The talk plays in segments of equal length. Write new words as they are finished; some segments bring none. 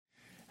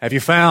Have you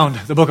found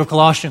the book of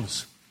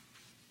Colossians,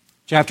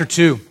 chapter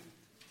 2?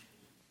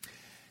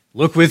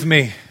 Look with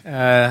me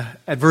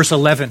at verse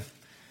 11.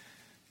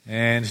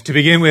 And to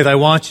begin with, I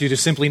want you to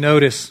simply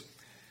notice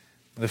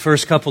the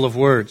first couple of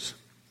words.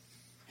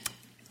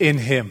 In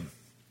Him.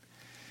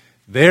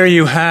 There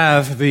you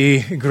have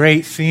the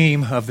great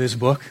theme of this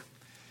book.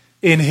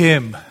 In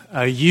Him,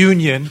 a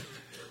union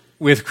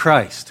with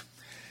Christ.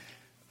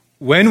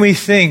 When we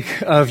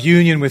think of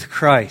union with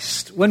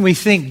Christ, when we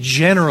think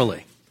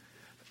generally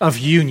of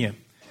union,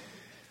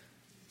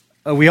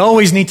 we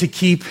always need to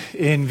keep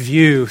in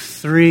view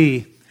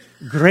three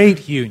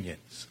great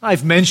unions.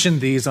 I've mentioned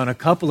these on a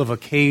couple of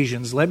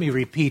occasions. Let me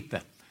repeat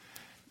them,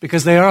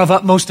 because they are of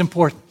utmost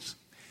importance.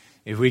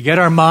 If we get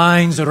our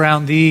minds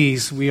around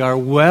these, we are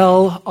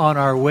well on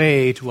our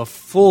way to a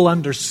full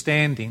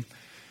understanding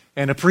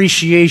and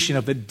appreciation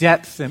of the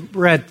depth and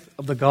breadth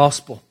of the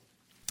gospel.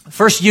 The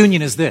first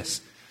union is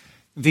this: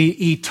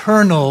 the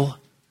eternal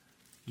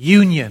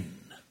union.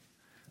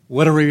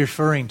 What are we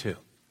referring to?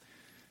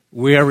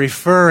 We are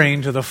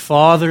referring to the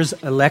Father's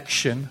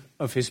election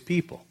of His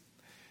people.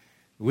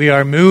 We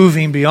are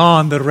moving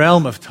beyond the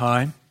realm of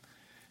time,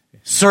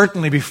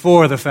 certainly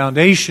before the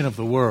foundation of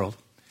the world,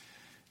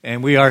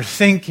 and we are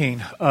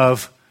thinking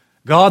of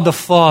God the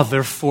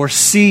Father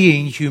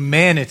foreseeing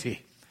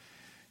humanity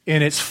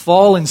in its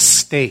fallen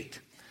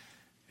state,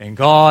 and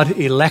God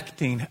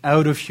electing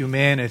out of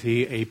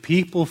humanity a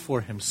people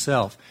for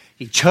Himself.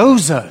 He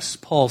chose us,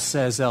 Paul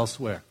says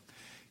elsewhere,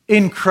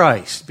 in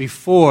Christ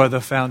before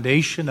the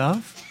foundation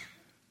of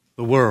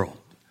the world.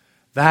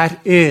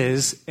 That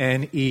is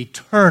an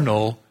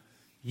eternal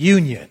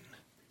union.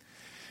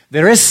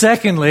 There is,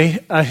 secondly,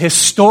 a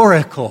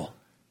historical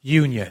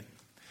union.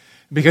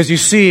 Because you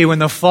see, when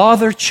the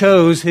Father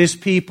chose His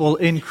people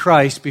in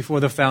Christ before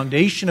the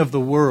foundation of the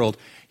world,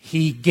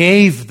 He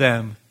gave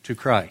them to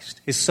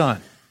Christ, His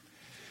Son.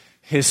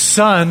 His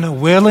Son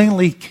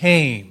willingly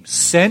came,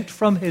 sent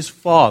from His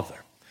Father.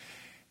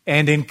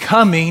 And in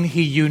coming,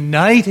 He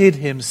united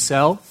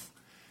Himself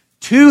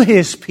to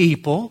His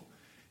people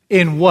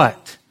in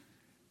what?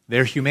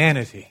 Their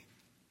humanity,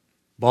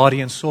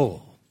 body and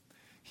soul.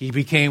 He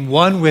became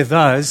one with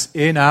us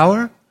in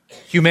our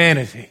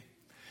humanity.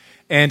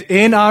 And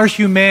in our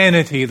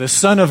humanity, the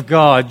Son of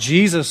God,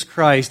 Jesus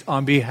Christ,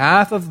 on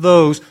behalf of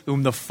those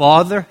whom the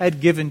Father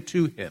had given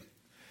to Him,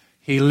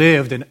 He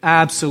lived an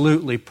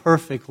absolutely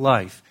perfect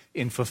life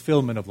in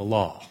fulfillment of the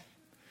law.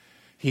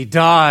 He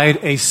died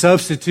a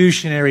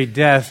substitutionary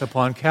death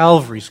upon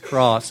Calvary's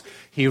cross.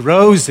 He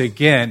rose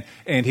again,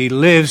 and He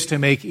lives to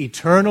make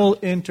eternal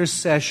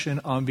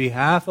intercession on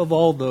behalf of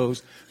all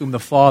those whom the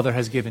Father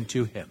has given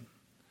to Him.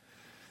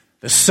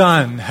 The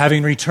Son,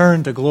 having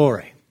returned to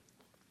glory,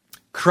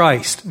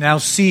 Christ, now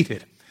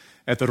seated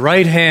at the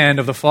right hand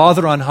of the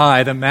Father on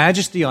high, the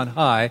Majesty on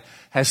high,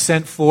 has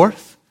sent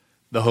forth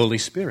the Holy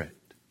Spirit.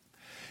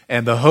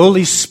 And the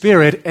Holy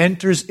Spirit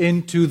enters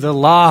into the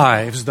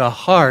lives, the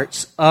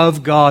hearts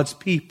of God's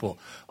people.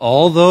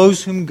 All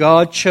those whom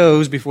God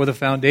chose before the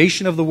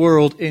foundation of the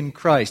world in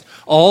Christ.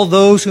 All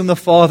those whom the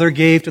Father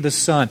gave to the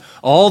Son.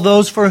 All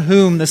those for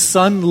whom the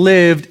Son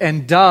lived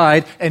and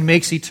died and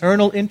makes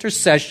eternal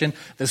intercession.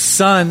 The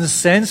Son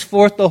sends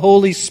forth the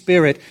Holy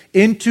Spirit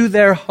into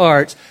their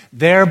hearts,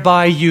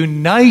 thereby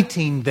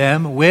uniting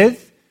them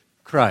with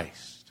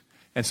Christ.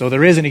 And so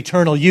there is an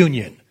eternal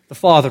union. The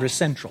Father is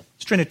central.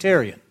 It's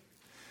Trinitarian.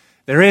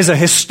 There is a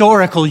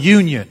historical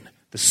union,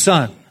 the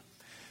Son,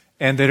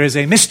 and there is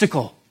a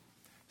mystical,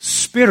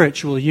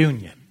 spiritual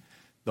union,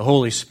 the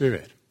Holy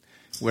Spirit,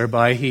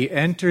 whereby He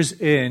enters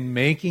in,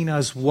 making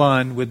us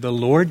one with the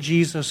Lord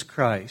Jesus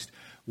Christ,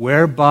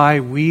 whereby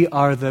we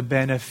are the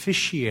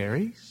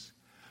beneficiaries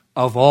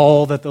of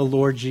all that the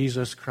Lord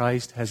Jesus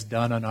Christ has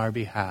done on our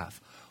behalf.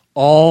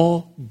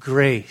 All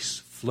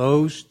grace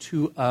flows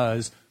to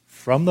us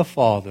from the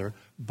Father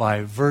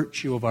by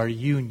virtue of our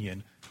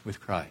union with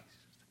Christ.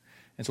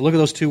 And so look at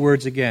those two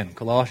words again.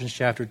 Colossians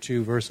chapter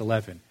 2, verse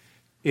 11.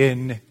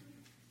 In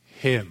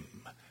Him.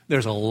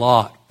 There's a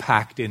lot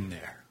packed in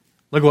there.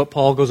 Look at what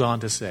Paul goes on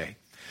to say.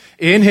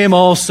 In Him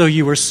also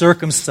you were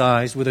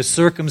circumcised with a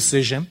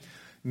circumcision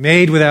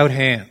made without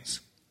hands,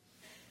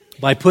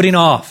 by putting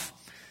off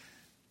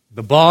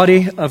the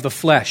body of the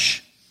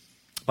flesh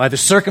by the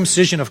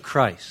circumcision of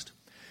Christ,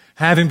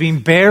 having been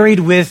buried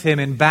with Him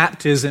in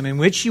baptism, in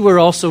which you were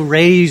also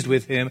raised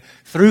with Him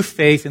through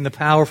faith in the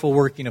powerful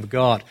working of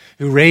God,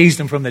 who raised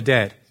Him from the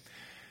dead.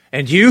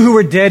 And you who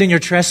were dead in your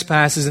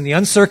trespasses and the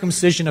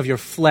uncircumcision of your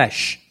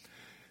flesh,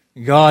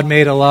 God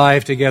made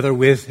alive together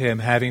with Him,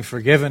 having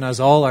forgiven us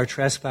all our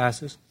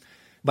trespasses,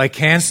 by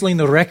canceling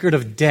the record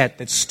of debt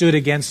that stood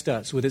against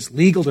us with its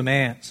legal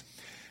demands.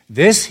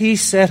 This He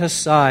set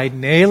aside,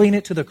 nailing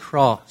it to the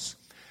cross.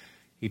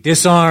 He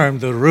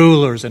disarmed the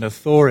rulers and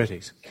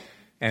authorities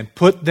and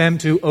put them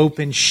to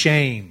open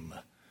shame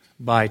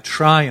by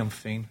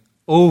triumphing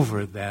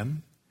over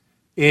them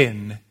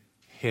in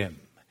Him.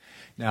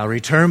 Now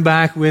return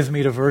back with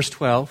me to verse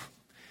 12.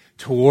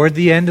 Toward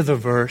the end of the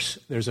verse,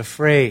 there's a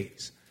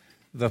phrase,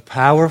 the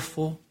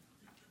powerful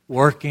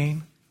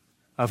working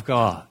of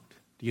God.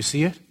 Do you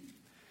see it?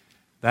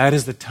 That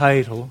is the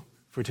title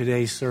for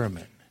today's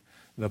sermon.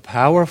 The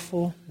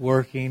powerful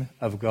working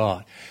of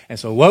God. And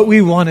so what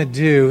we want to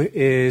do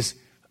is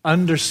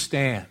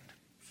understand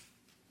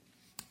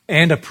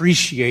and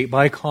appreciate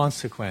by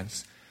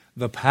consequence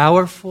the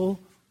powerful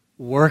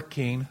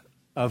working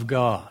of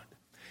God.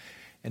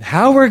 And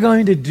how we're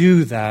going to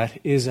do that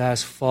is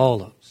as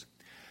follows.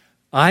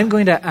 I'm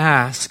going to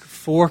ask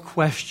 4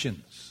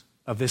 questions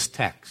of this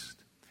text.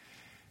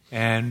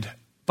 And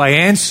by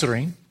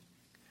answering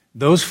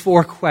those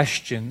 4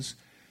 questions,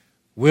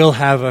 we'll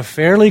have a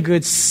fairly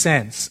good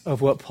sense of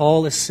what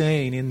Paul is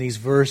saying in these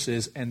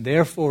verses, and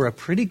therefore a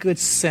pretty good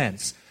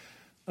sense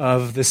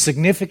of the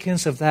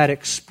significance of that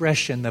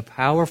expression, the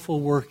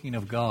powerful working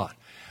of God.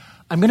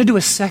 I'm going to do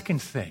a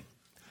second thing.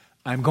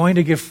 I'm going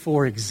to give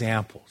 4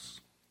 examples.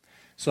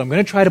 So I'm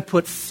going to try to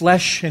put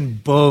flesh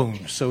and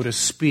bone, so to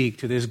speak,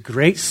 to this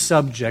great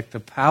subject, the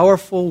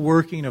powerful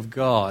working of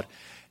God,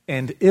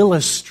 and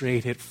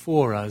illustrate it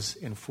for us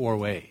in 4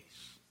 ways.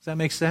 Does that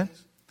make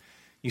sense?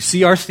 You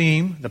see our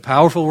theme, the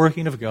powerful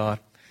working of God.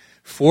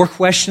 4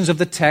 questions of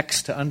the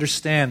text to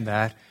understand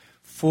that.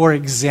 4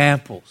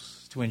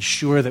 examples to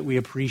ensure that we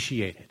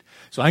appreciate it.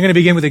 So I'm going to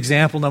begin with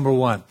example number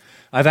 1.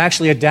 I've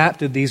actually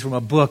adapted these from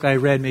a book I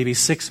read maybe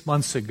 6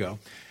 months ago.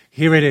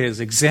 Here it is,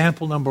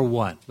 example number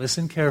 1.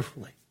 Listen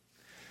carefully.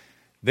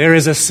 There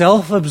is a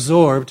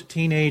self-absorbed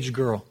teenage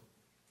girl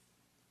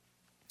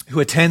who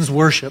attends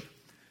worship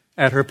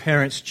at her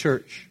parents'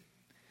 church.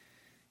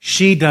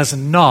 She does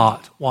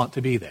not want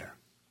to be there.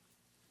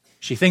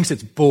 She thinks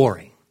it's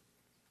boring.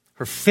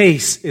 Her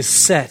face is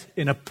set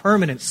in a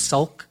permanent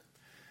sulk.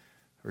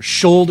 Her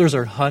shoulders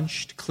are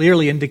hunched,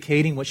 clearly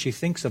indicating what she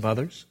thinks of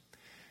others.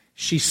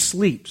 She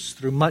sleeps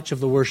through much of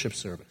the worship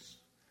service.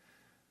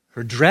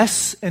 Her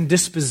dress and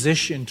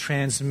disposition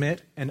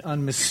transmit an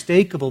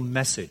unmistakable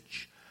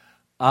message.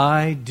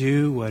 I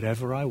do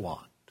whatever I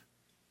want.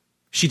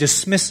 She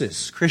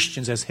dismisses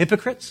Christians as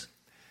hypocrites,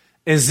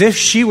 as if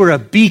she were a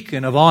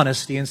beacon of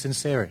honesty and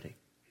sincerity.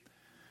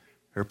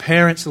 Her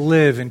parents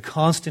live in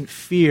constant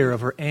fear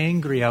of her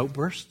angry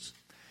outbursts.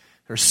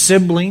 Her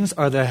siblings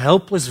are the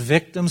helpless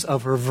victims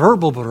of her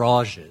verbal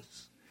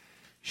barrages.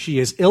 She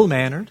is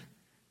ill-mannered,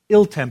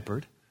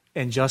 ill-tempered,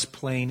 and just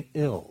plain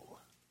ill.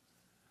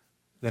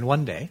 Then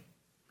one day,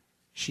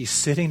 she's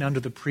sitting under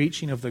the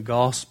preaching of the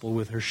gospel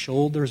with her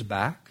shoulders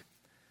back,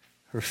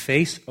 her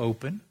face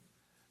open,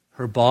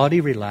 her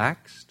body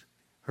relaxed,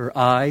 her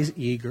eyes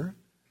eager,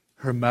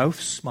 her mouth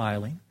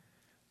smiling,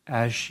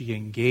 as she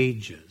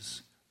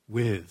engages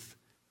with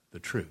the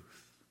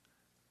truth.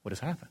 What has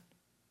happened?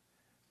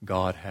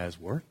 God has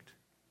worked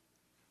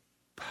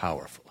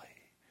powerfully.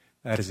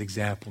 That is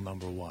example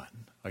number 1.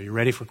 Are you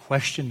ready for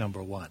question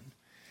number 1?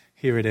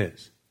 Here it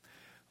is.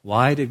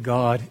 Why did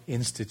God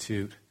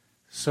institute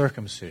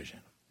circumcision?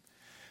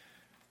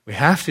 We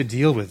have to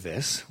deal with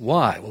this.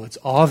 Why? Well, it's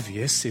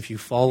obvious if you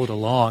followed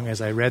along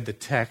as I read the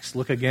text.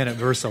 Look again at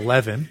verse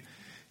 11.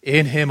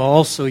 In him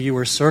also you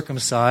were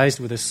circumcised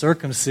with a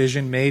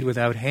circumcision made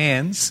without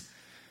hands,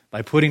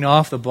 by putting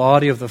off the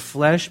body of the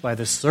flesh by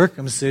the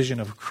circumcision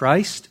of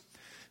Christ.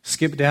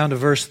 Skip down to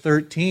verse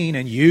 13.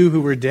 And you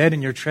who were dead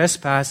in your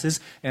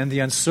trespasses and the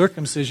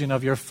uncircumcision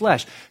of your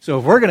flesh. So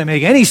if we're going to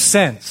make any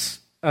sense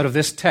out of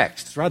this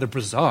text, it's rather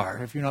bizarre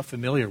if you're not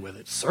familiar with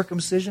it.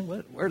 Circumcision?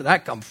 Where did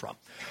that come from?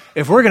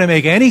 If we're going to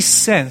make any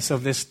sense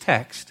of this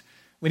text,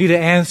 we need to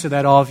answer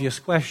that obvious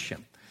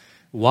question.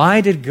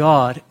 Why did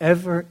God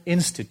ever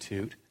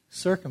institute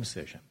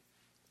circumcision?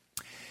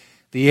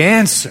 The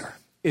answer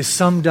is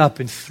summed up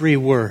in 3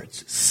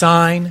 words.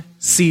 Sign,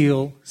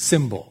 seal,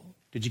 symbol.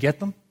 Did you get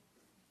them?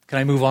 Can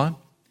I move on?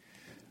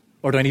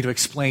 Or do I need to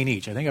explain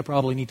each? I think I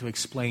probably need to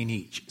explain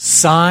each.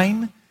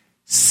 Sign,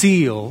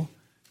 seal,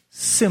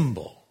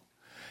 symbol.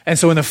 And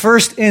so in the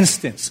first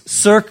instance,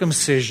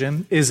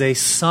 circumcision is a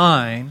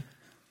sign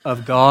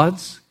of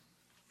God's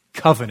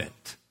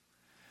covenant.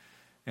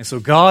 And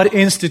so God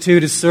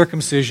instituted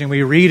circumcision.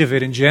 We read of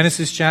it in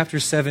Genesis chapter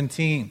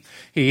 17.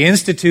 He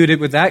instituted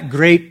with that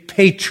great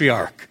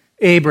patriarch,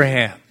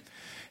 Abraham.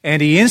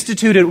 And he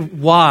instituted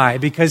why?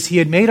 Because he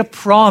had made a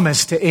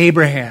promise to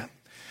Abraham.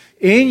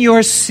 In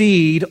your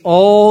seed,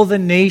 all the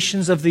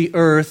nations of the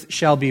earth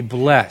shall be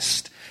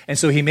blessed. And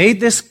so he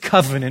made this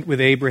covenant with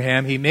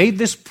Abraham. He made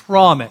this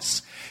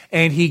promise.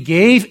 And he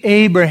gave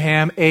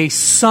Abraham a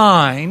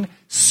sign,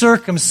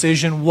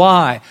 circumcision.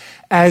 Why?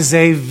 As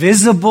a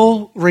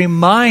visible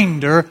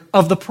reminder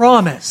of the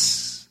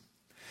promise.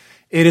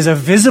 It is a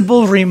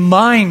visible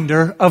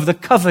reminder of the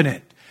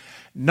covenant.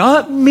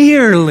 Not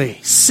merely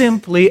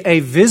simply a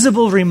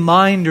visible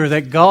reminder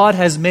that God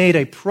has made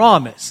a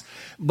promise,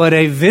 but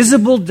a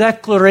visible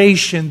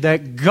declaration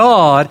that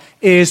God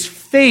is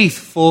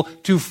faithful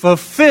to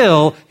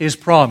fulfill His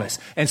promise.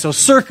 And so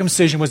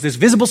circumcision was this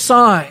visible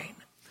sign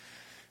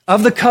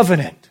of the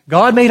covenant.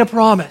 God made a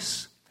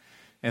promise.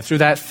 And through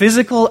that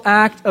physical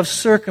act of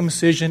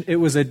circumcision, it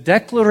was a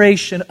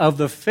declaration of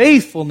the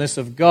faithfulness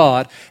of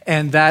God,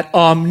 and that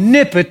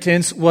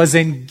omnipotence was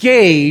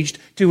engaged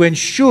to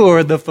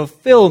ensure the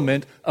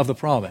fulfillment of the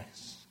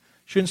promise.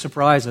 Shouldn't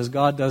surprise us.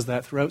 God does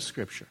that throughout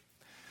Scripture.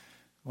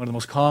 One of the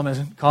most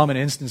common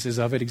instances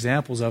of it,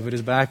 examples of it,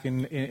 is back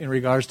in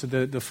regards to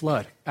the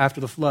flood.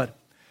 After the flood,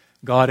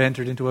 God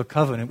entered into a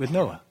covenant with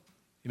Noah.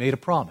 He made a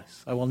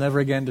promise. I will never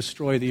again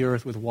destroy the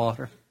earth with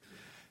water.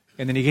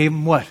 And then he gave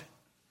him what?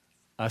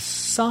 A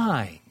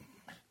sign.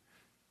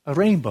 A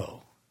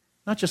rainbow.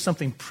 Not just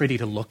something pretty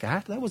to look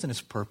at. That wasn't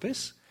his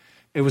purpose.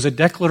 It was a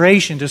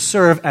declaration to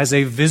serve as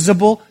a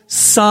visible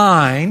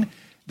sign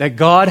that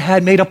God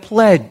had made a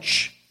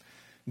pledge.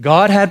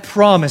 God had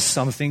promised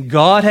something.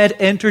 God had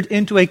entered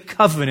into a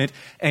covenant.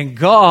 And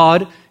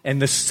God,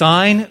 and the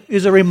sign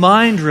is a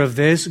reminder of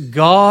this,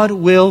 God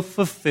will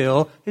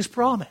fulfill his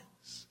promise.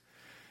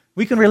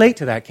 We can relate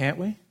to that, can't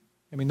we?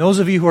 I mean, those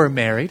of you who are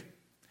married,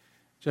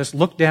 just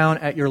look down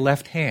at your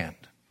left hand.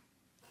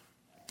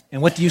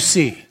 And what do you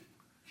see?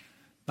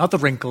 Not the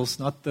wrinkles,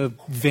 not the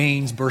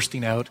veins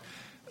bursting out.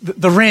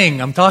 The ring.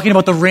 I'm talking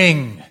about the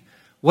ring.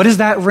 What is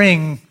that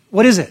ring?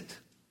 What is it?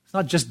 It's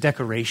not just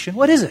decoration.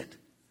 What is it?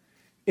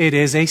 It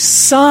is a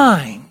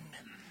sign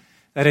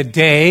that a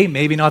day,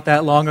 maybe not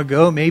that long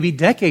ago, maybe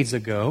decades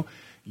ago,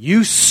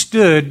 you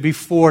stood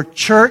before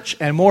church,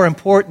 and more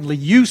importantly,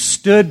 you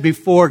stood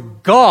before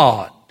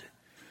God,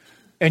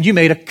 and you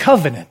made a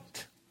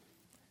covenant.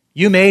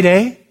 You made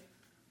a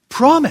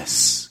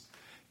promise.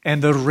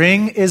 And the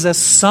ring is a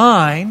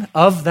sign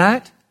of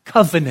that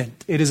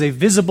covenant. It is a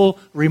visible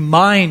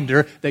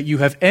reminder that you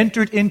have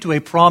entered into a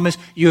promise.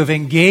 You have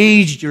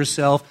engaged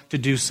yourself to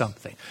do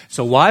something.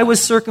 So why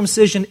was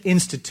circumcision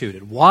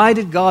instituted? Why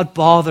did God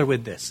bother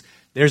with this?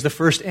 There's the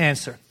first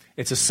answer.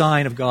 It's a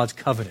sign of God's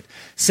covenant.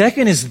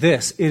 Second is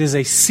this. It is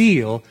a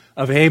seal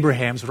of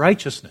Abraham's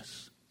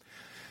righteousness.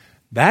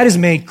 That is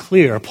made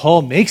clear.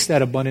 Paul makes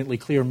that abundantly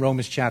clear in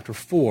Romans chapter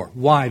 4.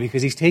 Why?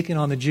 Because he's taking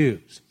on the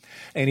Jews.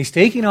 And he's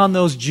taking on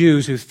those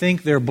Jews who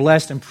think they're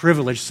blessed and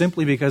privileged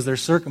simply because they're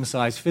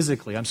circumcised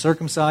physically. I'm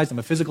circumcised, I'm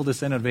a physical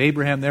descendant of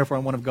Abraham, therefore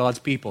I'm one of God's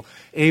people.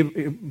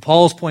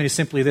 Paul's point is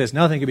simply this: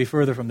 nothing could be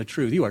further from the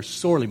truth. You are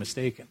sorely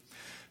mistaken.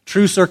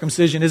 True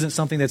circumcision isn't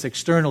something that's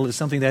external, it's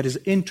something that is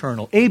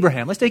internal.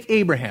 Abraham, let's take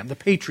Abraham, the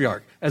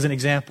patriarch, as an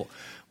example.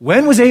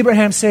 When was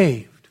Abraham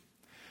saved?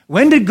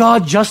 When did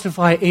God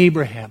justify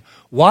Abraham?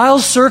 While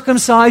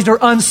circumcised or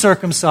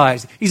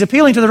uncircumcised? He's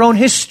appealing to their own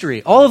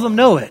history. All of them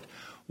know it.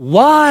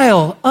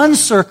 While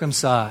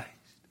uncircumcised.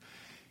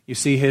 You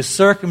see, his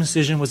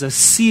circumcision was a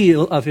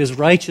seal of his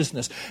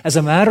righteousness. As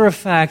a matter of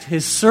fact,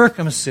 his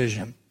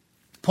circumcision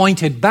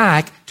pointed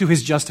back to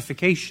his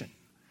justification.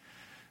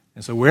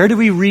 And so where do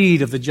we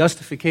read of the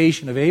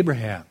justification of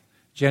Abraham?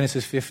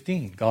 Genesis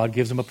 15. God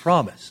gives him a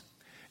promise.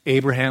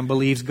 Abraham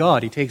believes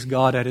God. He takes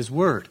God at his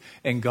word.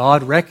 And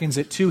God reckons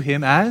it to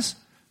him as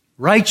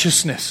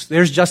righteousness.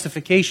 There's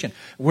justification.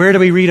 Where do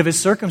we read of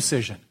his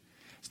circumcision?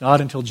 It's not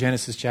until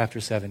Genesis chapter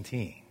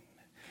 17.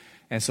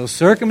 And so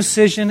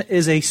circumcision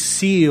is a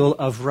seal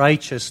of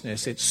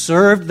righteousness. It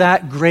served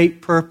that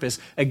great purpose,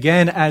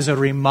 again, as a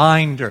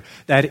reminder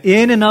that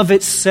in and of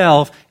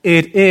itself,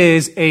 it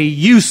is a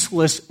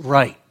useless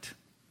rite.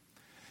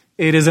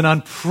 It is an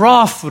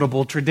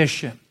unprofitable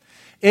tradition.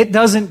 It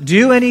doesn't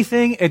do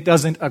anything. It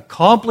doesn't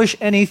accomplish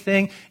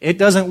anything. It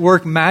doesn't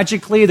work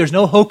magically. There's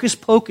no hocus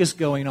pocus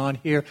going on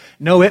here.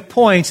 No, it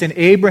points, and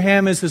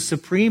Abraham is the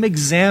supreme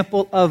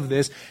example of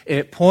this.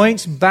 It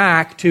points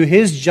back to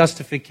his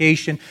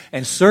justification,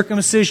 and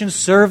circumcision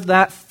served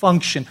that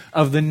function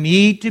of the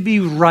need to be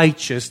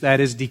righteous, that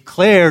is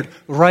declared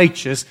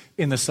righteous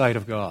in the sight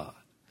of God.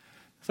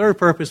 Third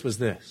purpose was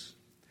this.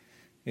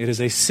 It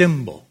is a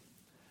symbol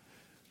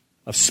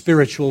of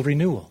spiritual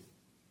renewal.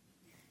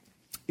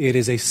 It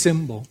is a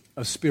symbol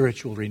of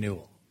spiritual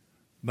renewal.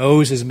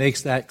 Moses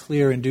makes that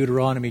clear in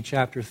Deuteronomy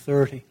chapter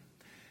 30.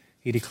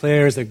 He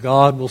declares that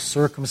God will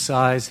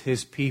circumcise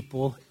his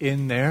people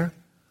in their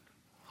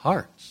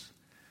hearts.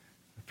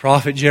 The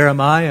prophet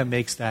Jeremiah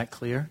makes that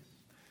clear.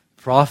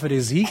 The prophet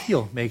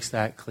Ezekiel makes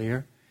that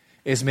clear.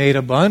 It's made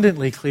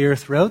abundantly clear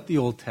throughout the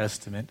Old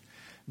Testament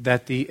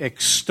that the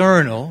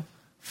external,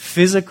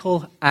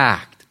 physical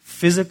act,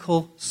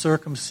 physical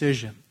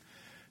circumcision,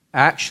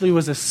 actually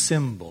was a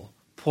symbol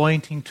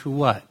pointing to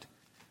what?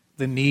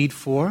 The need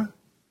for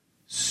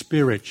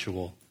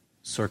spiritual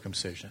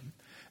circumcision.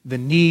 The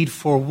need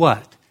for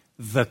what?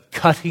 The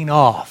cutting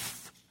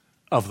off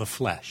of the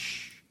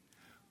flesh.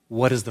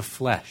 What is the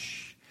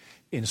flesh?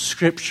 In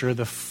Scripture,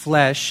 the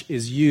flesh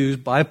is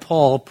used by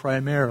Paul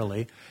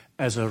primarily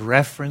as a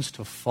reference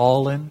to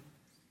fallen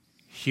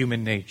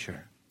human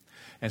nature.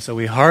 And so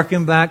we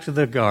hearken back to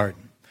the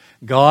garden.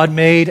 God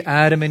made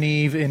Adam and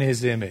Eve in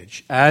his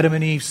image. Adam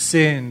and Eve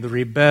sinned,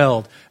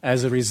 rebelled.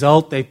 As a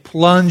result, they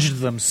plunged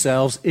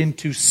themselves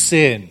into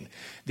sin.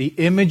 The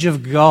image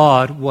of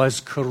God was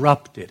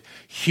corrupted.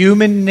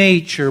 Human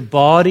nature,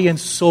 body and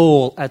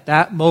soul, at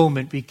that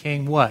moment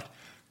became what?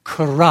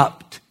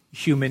 Corrupt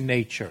human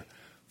nature.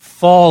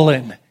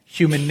 Fallen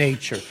human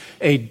nature.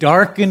 A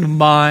darkened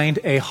mind,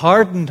 a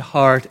hardened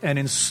heart, an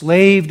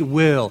enslaved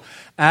will.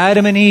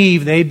 Adam and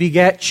Eve, they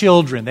begat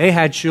children. They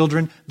had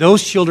children.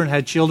 Those children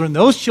had children.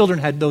 Those children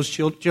had those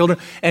children.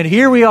 And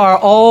here we are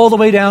all the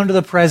way down to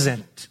the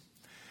present.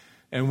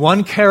 And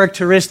one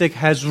characteristic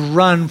has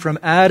run from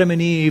Adam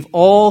and Eve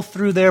all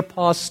through their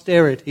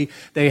posterity.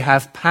 They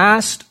have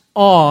passed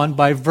on,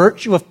 by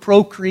virtue of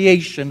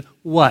procreation,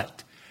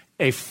 what?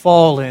 A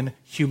fallen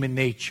human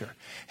nature.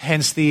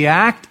 Hence, the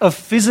act of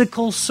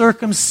physical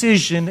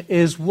circumcision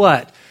is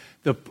what?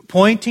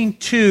 Pointing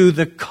to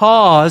the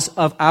cause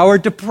of our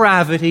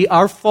depravity,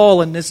 our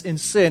fallenness in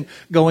sin,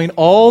 going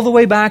all the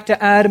way back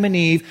to Adam and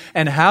Eve,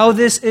 and how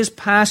this is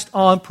passed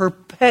on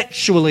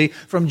perpetually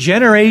from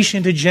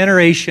generation to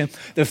generation.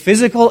 The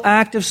physical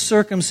act of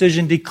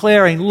circumcision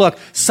declaring, look,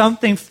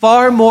 something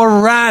far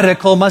more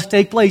radical must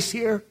take place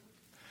here.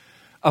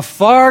 A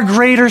far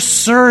greater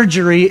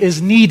surgery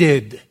is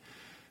needed.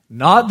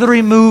 Not the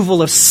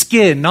removal of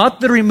skin, not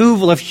the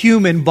removal of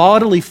human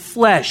bodily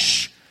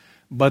flesh,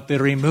 but the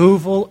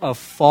removal of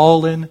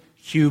fallen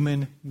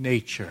human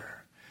nature.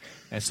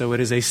 And so it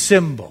is a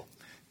symbol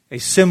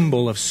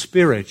of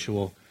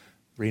spiritual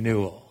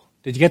renewal.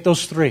 Did you get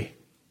those three?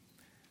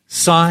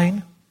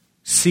 Sign,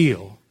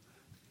 seal,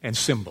 and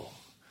symbol.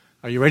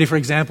 Are you ready for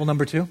example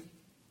number 2?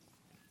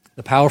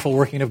 The powerful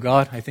working of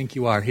God? I think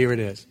you are. Here it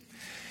is.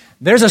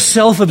 There's a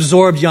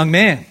self-absorbed young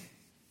man.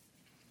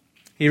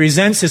 He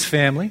resents his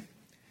family.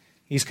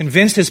 He's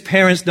convinced his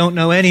parents don't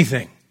know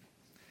anything.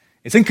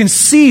 It's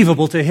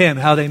inconceivable to him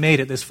how they made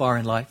it this far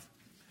in life.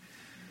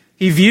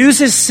 He views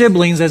his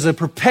siblings as a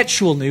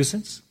perpetual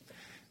nuisance,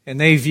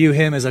 and they view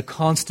him as a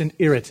constant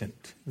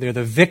irritant. They're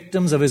the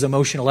victims of his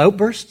emotional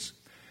outbursts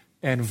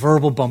and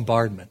verbal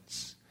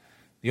bombardments.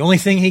 The only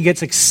thing he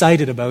gets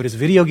excited about is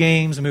video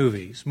games,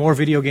 movies, more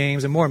video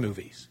games and more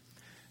movies.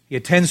 He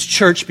attends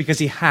church because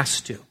he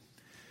has to,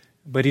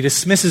 but he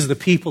dismisses the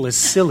people as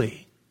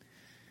silly.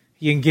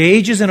 He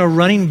engages in a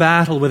running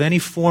battle with any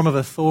form of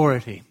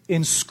authority,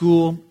 in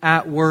school,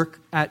 at work,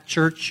 at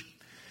church.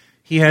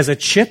 He has a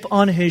chip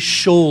on his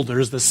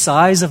shoulders the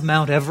size of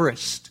Mount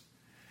Everest.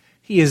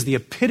 He is the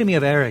epitome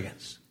of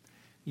arrogance,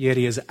 yet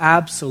he is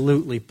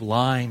absolutely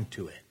blind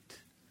to it.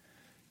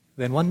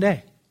 Then one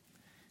day,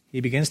 he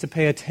begins to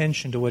pay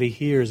attention to what he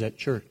hears at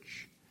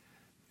church,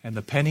 and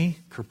the penny,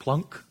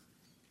 kerplunk,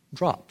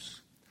 drops.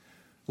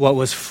 What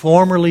was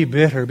formerly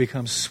bitter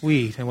becomes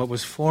sweet, and what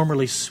was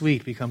formerly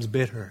sweet becomes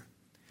bitter.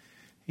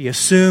 He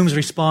assumes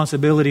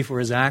responsibility for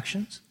his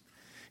actions.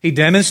 He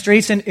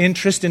demonstrates an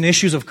interest in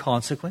issues of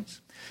consequence.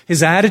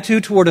 His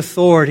attitude toward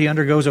authority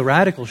undergoes a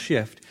radical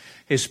shift.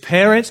 His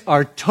parents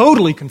are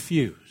totally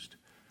confused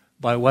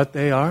by what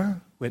they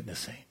are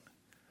witnessing.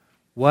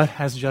 What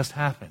has just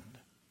happened?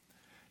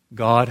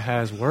 God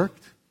has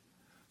worked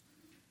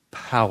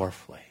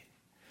powerfully.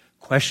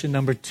 Question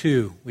number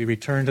 2, we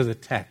return to the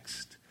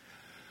text.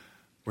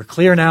 We're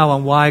clear now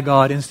on why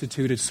God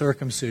instituted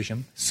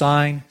circumcision,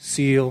 sign,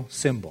 seal,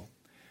 symbol.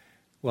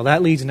 Well,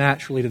 that leads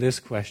naturally to this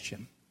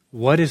question.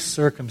 What is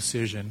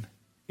circumcision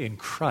in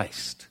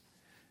Christ?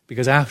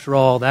 Because after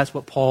all, that's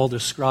what Paul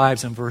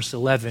describes in verse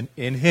 11.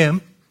 In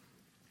him,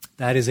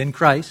 that is in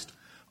Christ,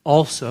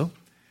 also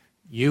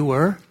you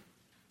were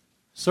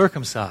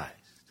circumcised.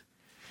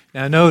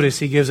 Now notice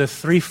he gives a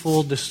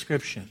threefold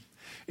description.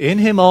 In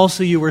him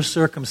also you were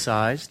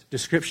circumcised,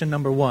 description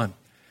number 1,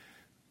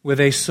 with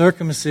a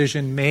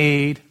circumcision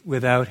made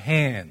without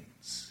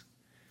hands.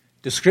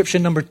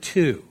 Description number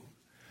 2,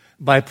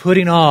 by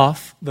putting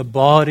off the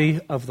body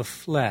of the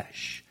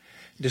flesh.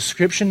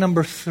 Description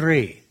number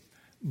 3,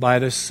 by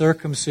the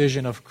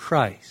circumcision of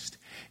Christ.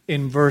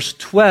 In verse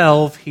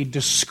 12, he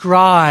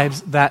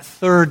describes that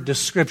third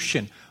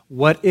description.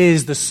 What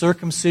is the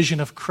circumcision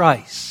of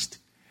Christ?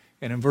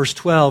 And in verse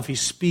 12, he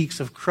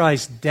speaks of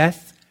Christ's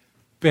death,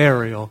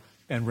 burial,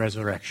 and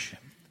resurrection.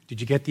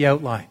 Did you get the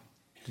outline?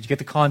 Did you get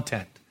the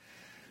content?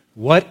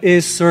 What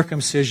is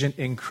circumcision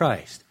in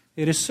Christ?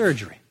 It is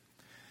surgery.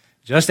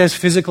 Just as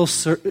physical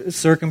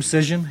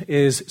circumcision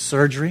is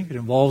surgery, it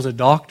involves a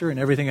doctor and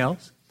everything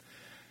else,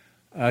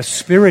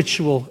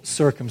 spiritual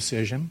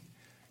circumcision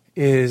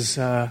is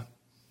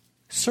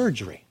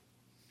surgery.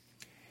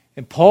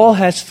 And Paul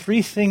has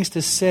 3 things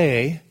to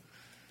say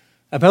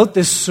about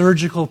this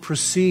surgical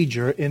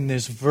procedure in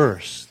this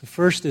verse. The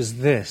first is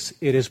this: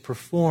 it is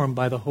performed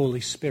by the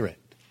Holy Spirit.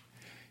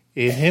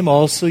 In him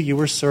also you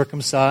were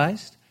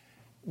circumcised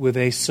with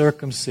a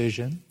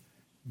circumcision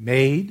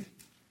made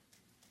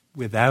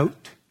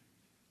without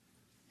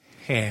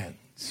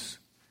hands.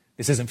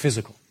 This isn't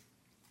physical.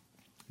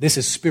 This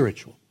is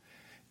spiritual.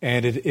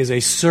 And it is a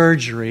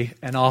surgery,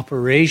 an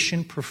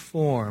operation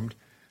performed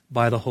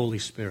by the Holy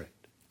Spirit.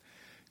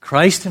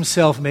 Christ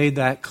himself made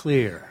that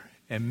clear.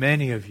 And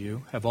many of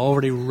you have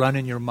already run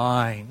in your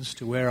minds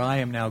to where I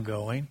am now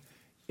going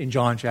in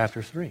John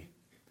chapter 3.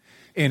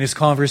 In his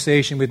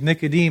conversation with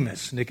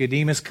Nicodemus,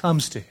 Nicodemus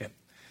comes to him.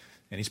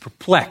 And he's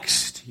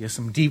perplexed. He has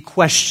some deep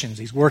questions.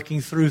 He's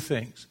working through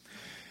things.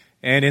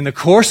 And in the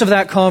course of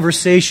that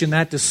conversation,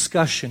 that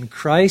discussion,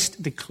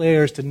 Christ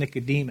declares to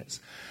Nicodemus,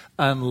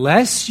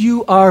 unless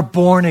you are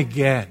born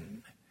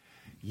again,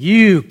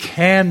 you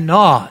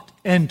cannot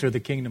enter the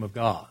kingdom of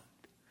God.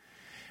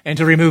 And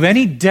to remove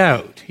any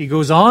doubt, he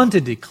goes on to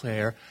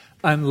declare,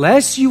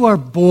 unless you are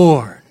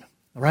born,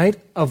 right,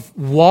 of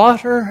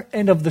water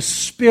and of the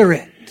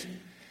Spirit,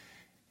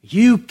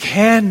 you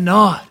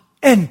cannot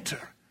enter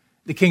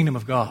the kingdom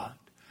of God.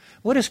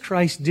 What is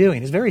Christ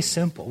doing? It's very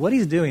simple. What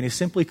he's doing is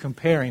simply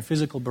comparing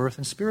physical birth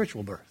and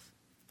spiritual birth.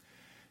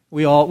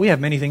 We have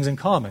many things in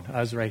common,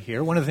 as right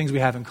here. One of the things we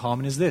have in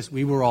common is this.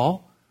 We were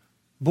all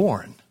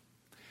born.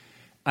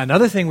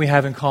 Another thing we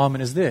have in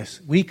common is this.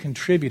 We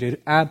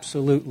contributed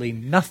absolutely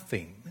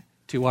nothing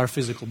to our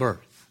physical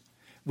birth.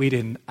 We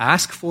didn't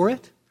ask for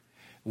it.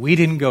 We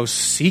didn't go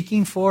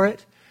seeking for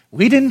it.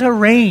 We didn't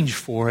arrange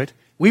for it.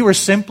 We were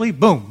simply,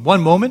 boom,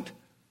 one moment,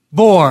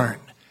 born.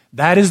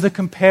 That is the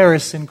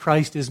comparison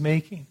Christ is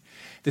making.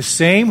 The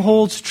same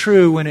holds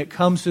true when it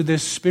comes to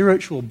this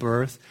spiritual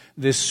birth,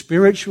 this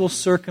spiritual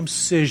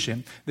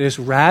circumcision, this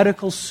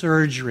radical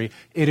surgery.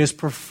 It is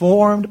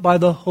performed by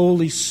the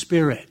Holy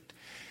Spirit.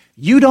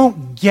 You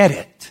don't get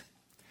it.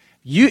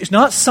 It's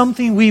not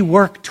something we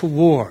work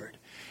toward.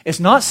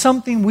 It's not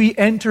something we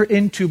enter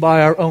into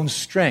by our own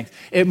strength.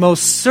 It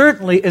most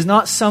certainly is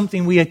not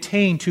something we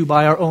attain to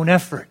by our own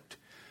effort.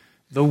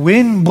 The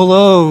wind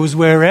blows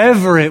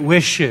wherever it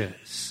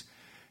wishes.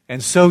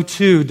 And so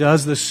too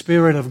does the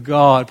Spirit of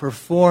God,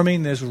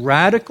 performing this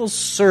radical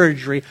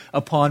surgery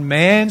upon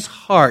man's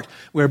heart,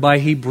 whereby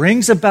he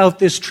brings about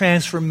this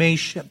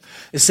transformation.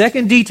 The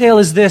second detail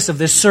is this of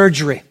this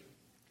surgery.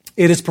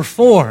 It is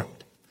performed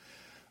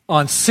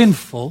on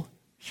sinful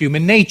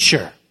human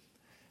nature.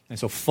 And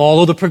so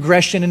follow the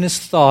progression in his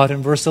thought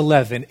in verse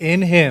 11.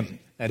 In him,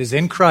 that is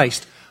in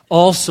Christ,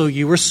 also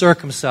you were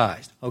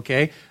circumcised.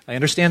 Okay? I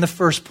understand the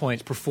first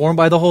point. It's performed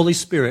by the Holy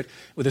Spirit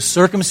with a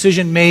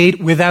circumcision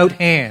made without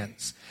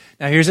hands.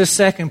 Now here's a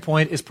second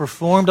point. It's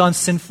performed on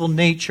sinful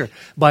nature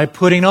by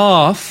putting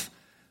off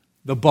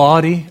the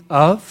body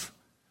of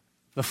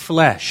the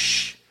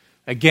flesh.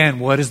 Again,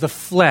 what is the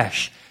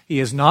flesh? He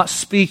is not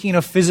speaking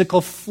of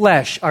physical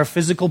flesh, our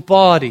physical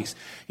bodies.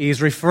 He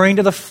is referring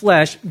to the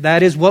flesh.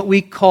 That is what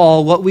we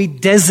call, what we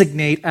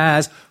designate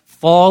as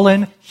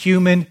fallen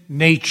human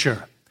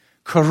nature,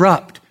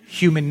 corrupt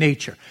human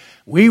nature.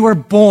 We were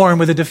born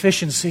with a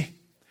deficiency.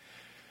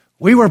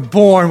 We were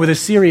born with a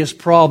serious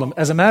problem.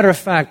 As a matter of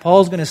fact,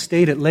 Paul's going to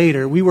state it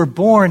later. We were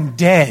born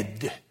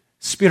dead,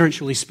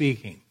 spiritually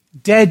speaking,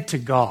 dead to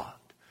God.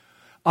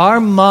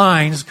 Our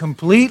minds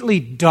completely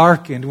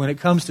darkened when it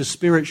comes to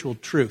spiritual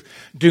truth.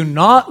 Do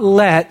not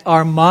let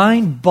our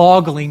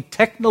mind-boggling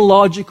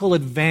technological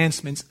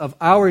advancements of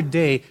our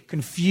day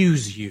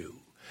confuse you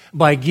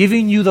by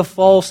giving you the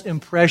false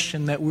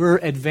impression that we're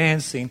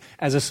advancing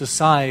as a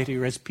society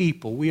or as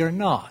people. We are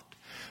not.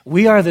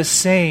 We are the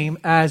same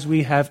as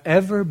we have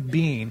ever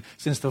been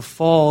since the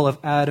fall of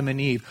Adam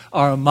and Eve.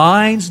 Our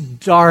minds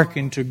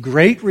darkened to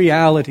great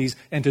realities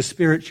and to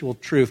spiritual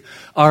truth.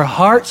 Our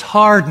hearts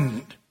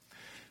hardened,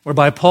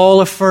 whereby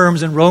Paul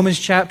affirms in Romans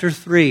chapter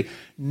 3,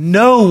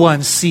 no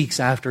one seeks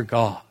after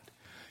God.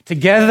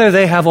 Together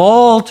they have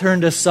all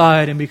turned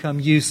aside and become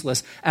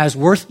useless as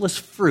worthless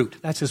fruit.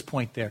 That's his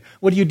point there.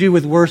 What do you do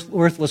with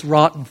worthless,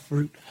 rotten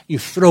fruit? You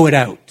throw it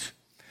out.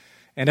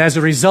 And as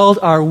a result,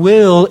 our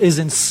will is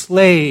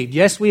enslaved.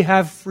 Yes, we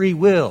have free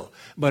will,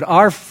 but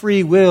our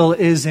free will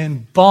is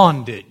in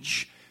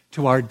bondage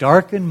to our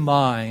darkened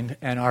mind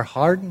and our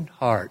hardened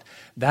heart.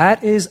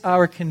 That is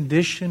our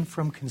condition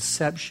from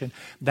conception.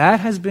 That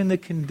has been the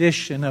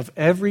condition of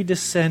every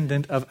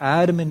descendant of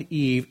Adam and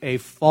Eve, a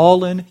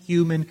fallen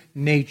human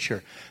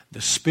nature.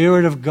 The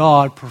Spirit of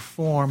God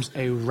performs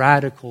a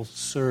radical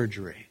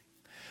surgery.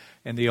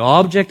 And the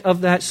object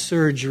of that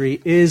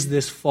surgery is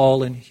this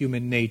fallen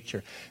human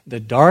nature. The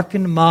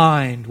darkened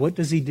mind, what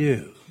does he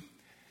do?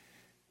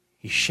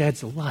 He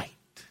sheds light.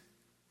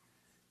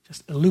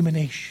 Just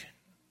illumination.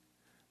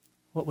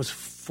 What was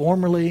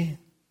formerly,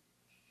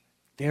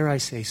 dare I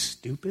say,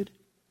 stupid,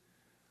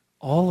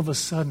 all of a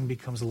sudden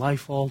becomes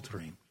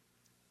life-altering.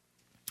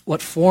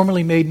 What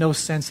formerly made no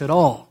sense at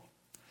all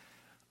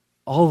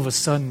of a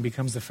sudden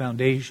becomes the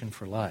foundation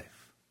for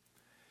life.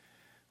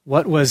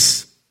 What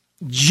was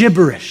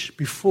gibberish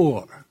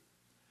before,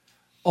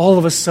 all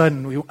of a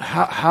sudden,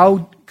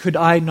 how could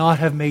I not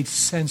have made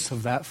sense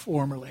of that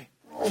formerly?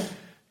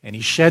 And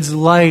he sheds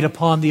light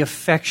upon the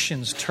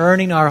affections,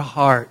 turning our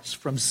hearts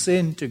from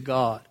sin to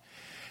God.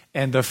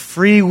 And the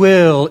free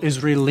will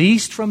is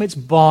released from its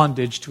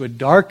bondage to a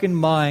darkened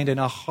mind and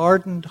a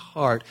hardened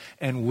heart,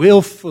 and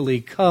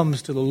willfully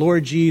comes to the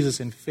Lord Jesus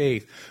in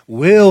faith,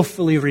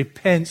 willfully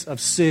repents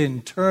of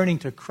sin, turning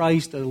to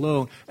Christ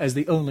alone as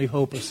the only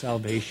hope of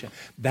salvation.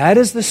 That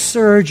is the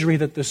surgery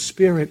that the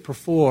Spirit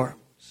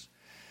performs.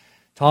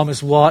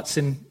 Thomas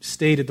Watson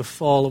stated the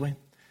following: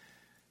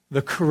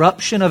 the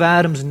corruption of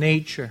Adam's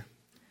nature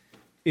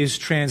is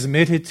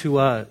transmitted to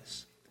us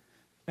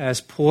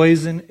as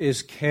poison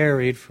is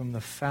carried from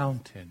the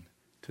fountain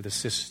to the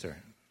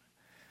cistern.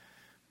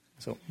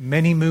 So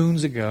many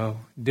moons ago,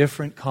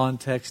 different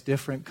context,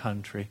 different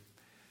country,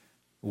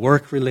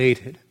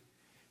 work-related,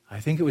 I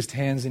think it was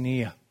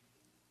Tanzania,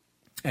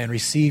 and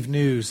received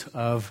news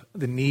of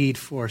the need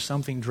for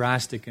something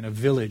drastic in a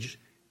village,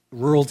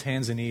 rural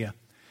Tanzania,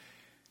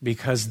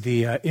 because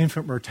the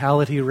infant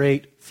mortality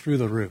rate through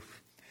the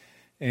roof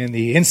and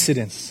the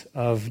incidence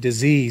of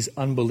disease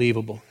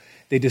unbelievable.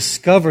 they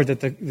discovered that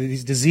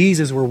these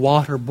diseases were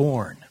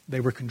waterborne. They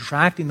were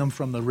contracting them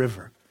from the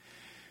river.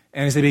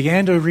 And as they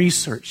began to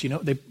research,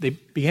 they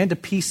began to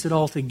piece it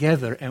all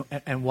together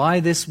and why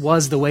this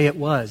was the way it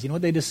was. You know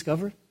what they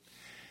discovered?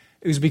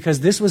 It was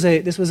because this was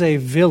a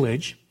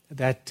village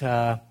that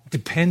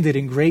depended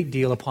in great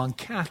deal upon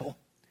cattle.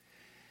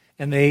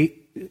 And they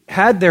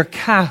had their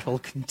cattle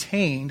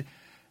contained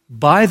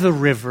by the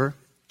river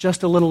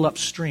just a little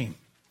upstream.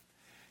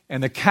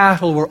 And the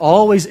cattle were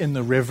always in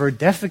the river,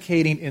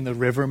 defecating in the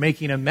river,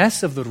 making a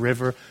mess of the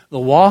river. The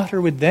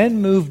water would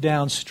then move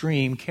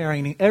downstream,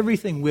 carrying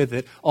everything with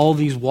it, all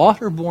these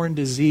waterborne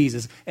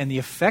diseases, and the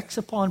effects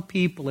upon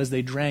people as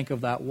they drank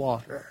of that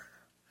water.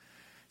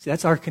 See,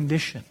 that's our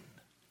condition.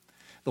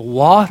 The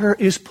water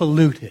is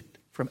polluted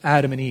from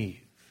Adam and Eve.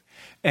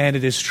 And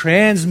it is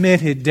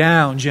transmitted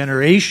down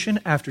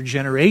generation after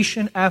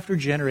generation after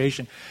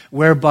generation,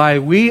 whereby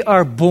we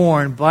are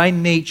born by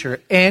nature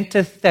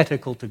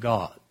antithetical to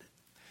God.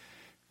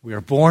 We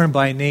are born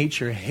by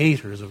nature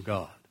haters of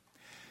God.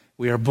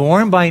 We are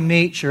born by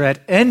nature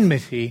at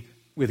enmity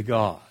with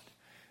God.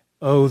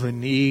 Oh, the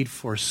need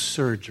for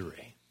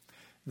surgery.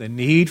 The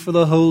need for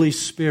the Holy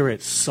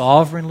Spirit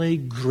sovereignly,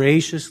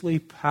 graciously,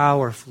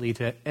 powerfully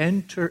to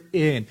enter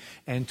in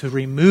and to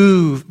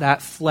remove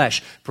that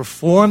flesh,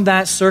 perform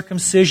that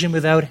circumcision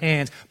without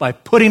hands by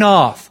putting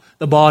off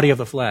the body of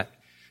the flesh.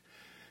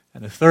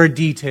 And the third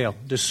detail,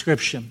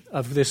 description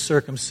of this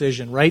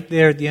circumcision, right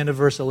there at the end of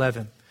verse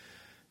 11,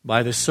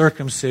 by the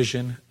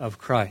circumcision of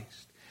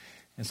Christ.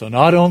 And so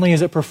not only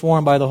is it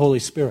performed by the Holy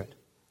Spirit,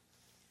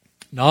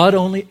 not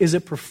only is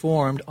it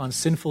performed on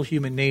sinful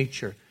human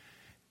nature,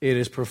 it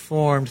is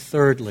performed,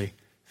 thirdly,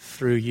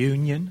 through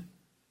union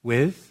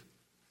with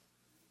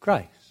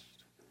Christ.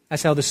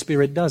 That's how the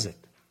Spirit does it,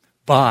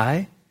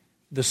 by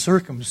the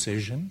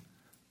circumcision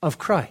of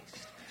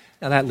Christ.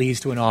 Now that leads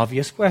to an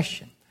obvious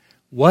question.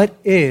 What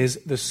is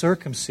the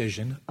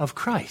circumcision of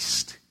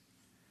Christ?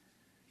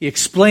 He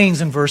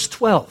explains in verse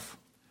 12.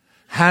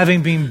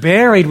 Having been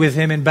buried with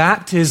him in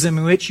baptism,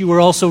 in which you were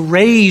also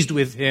raised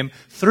with him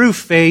through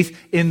faith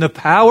in the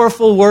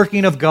powerful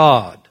working of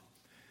God,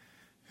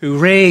 who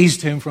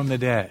raised him from the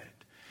dead.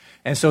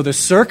 And so the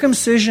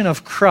circumcision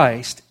of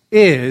Christ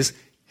is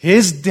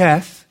his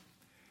death,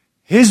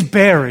 his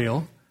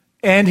burial,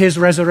 and his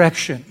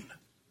resurrection.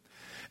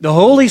 The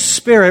Holy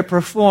Spirit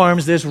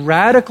performs this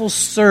radical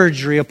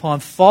surgery upon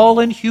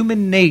fallen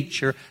human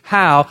nature.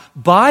 How?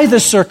 By the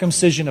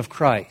circumcision of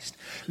Christ.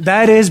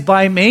 That is,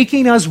 by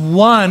making us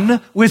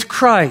one with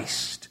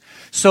Christ,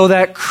 so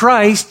that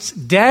Christ's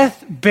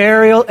death,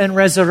 burial, and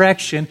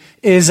resurrection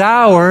is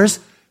ours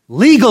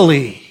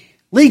legally.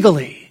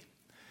 Legally.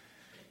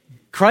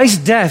 Christ's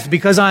death,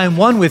 because I am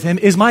one with him,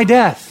 is my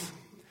death.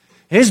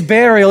 His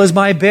burial is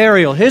my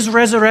burial. His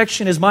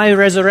resurrection is my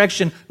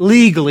resurrection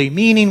legally.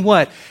 Meaning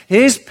what?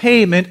 His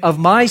payment of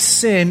my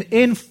sin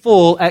in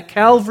full at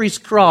Calvary's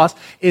cross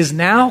is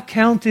now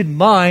counted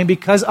mine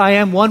because I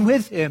am one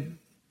with him.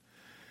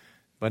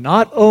 But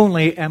not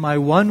only am I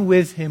one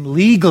with him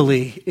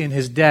legally in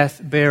his death,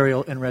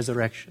 burial, and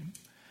resurrection,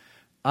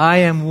 I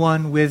am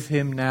one with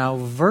him now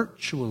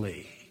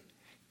virtually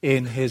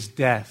in his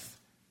death,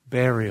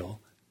 burial,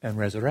 and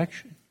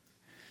resurrection.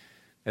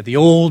 That the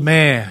old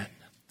man,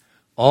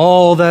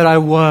 all that I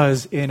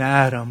was in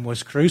Adam,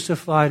 was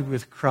crucified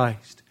with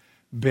Christ,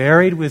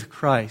 buried with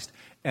Christ,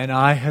 and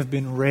I have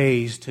been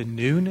raised to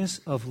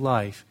newness of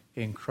life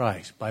in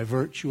Christ. By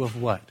virtue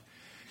of what?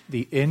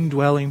 The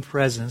indwelling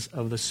presence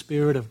of the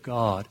Spirit of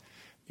God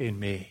in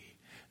me.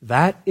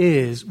 That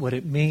is what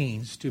it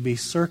means to be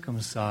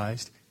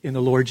circumcised in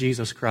the Lord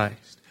Jesus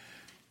Christ.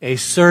 A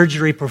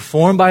surgery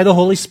performed by the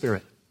Holy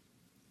Spirit.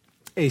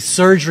 A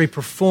surgery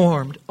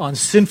performed on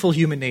sinful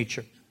human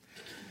nature.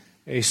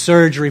 A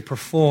surgery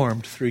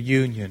performed through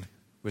union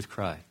with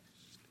Christ.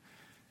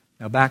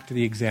 Now back to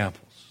the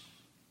examples.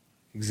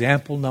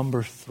 Example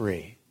number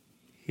 3.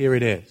 Here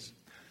it is.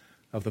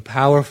 Of the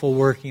powerful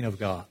working of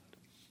God.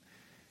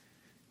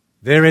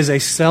 There is a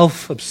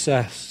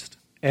self-obsessed,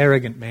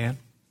 arrogant man.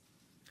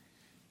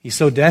 He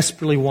so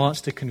desperately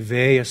wants to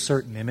convey a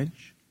certain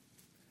image.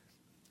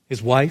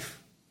 His wife,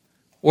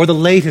 or the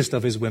latest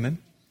of his women,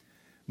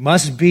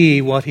 must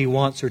be what he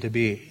wants her to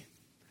be.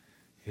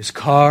 His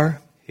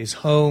car, his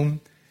home,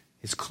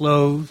 his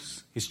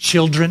clothes, his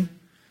children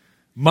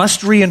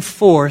must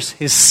reinforce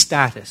his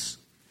status,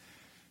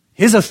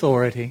 his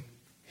authority,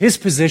 his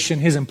position,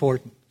 his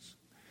importance.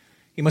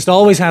 He must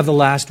always have the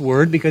last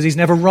word because he's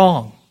never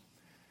wrong.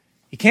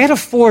 He can't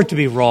afford to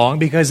be wrong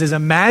because his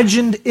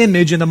imagined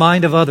image in the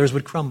mind of others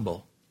would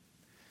crumble.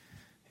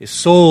 His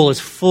soul is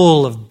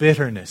full of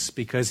bitterness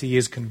because he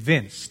is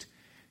convinced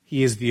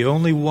he is the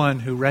only one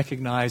who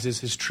recognizes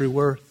his true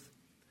worth.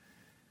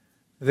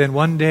 Then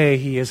one day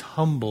he is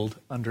humbled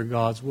under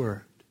God's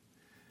word.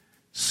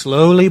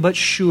 Slowly but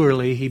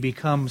surely he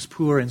becomes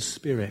poor in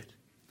spirit.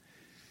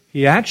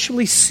 He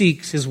actually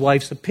seeks his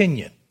wife's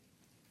opinion.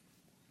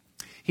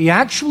 He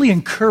actually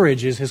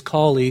encourages his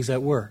colleagues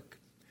at work.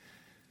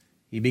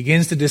 He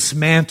begins to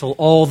dismantle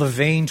all the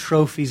vain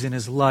trophies in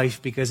his life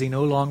because he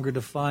no longer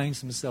defines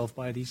himself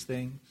by these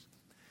things.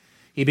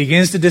 He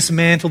begins to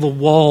dismantle the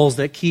walls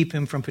that keep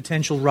him from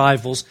potential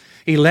rivals.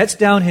 He lets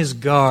down his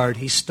guard.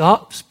 He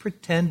stops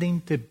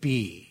pretending to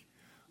be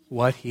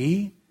what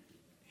he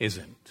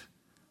isn't.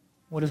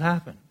 What has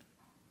happened?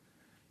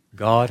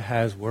 God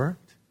has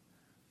worked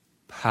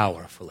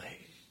powerfully.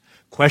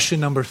 Question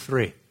number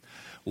 3.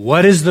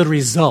 What is the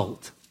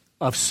result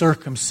of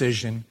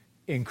circumcision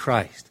in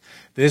Christ?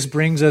 This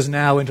brings us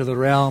now into the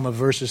realm of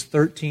verses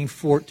 13,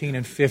 14,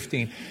 and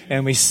 15.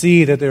 And we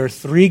see that there are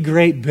 3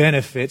 great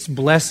benefits,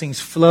 blessings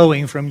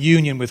flowing from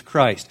union with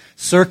Christ.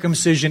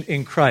 Circumcision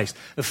in Christ.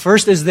 The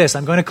first is this.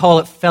 I'm going to call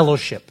it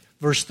fellowship.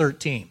 Verse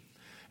 13.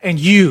 And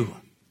you,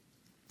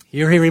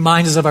 here he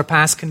reminds us of our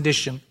past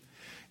condition.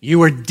 You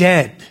were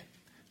dead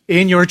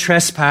in your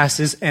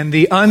trespasses and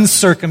the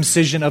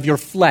uncircumcision of your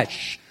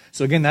flesh.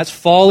 So again, that's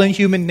fallen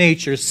human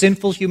nature,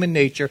 sinful human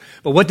nature.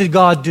 But what did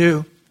God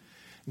do?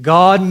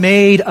 God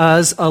made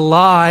us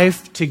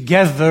alive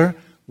together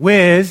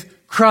with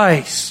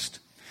Christ.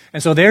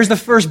 And so there's the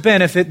first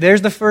benefit,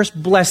 there's the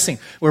first blessing.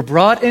 We're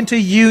brought into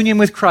union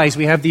with Christ.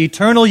 We have the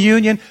eternal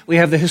union, we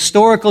have the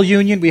historical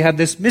union, we have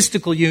this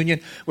mystical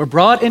union. We're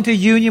brought into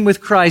union with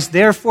Christ.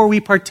 Therefore,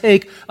 we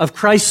partake of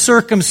Christ's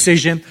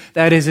circumcision,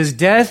 that is his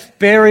death,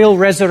 burial,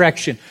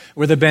 resurrection.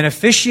 We're the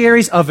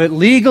beneficiaries of it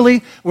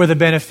legally, we're the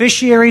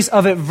beneficiaries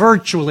of it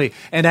virtually.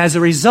 And as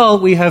a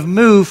result, we have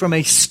moved from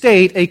a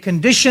state, a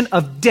condition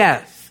of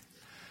death,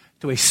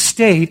 to a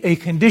state, a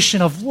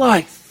condition of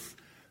life,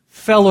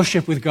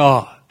 fellowship with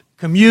God.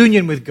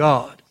 Communion with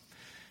God.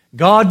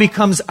 God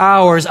becomes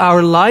ours.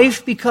 Our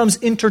life becomes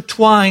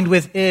intertwined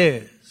with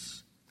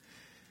His.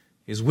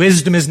 His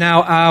wisdom is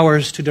now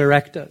ours to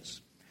direct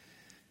us.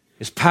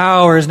 His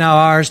power is now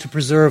ours to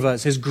preserve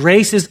us. His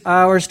grace is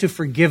ours to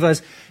forgive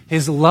us.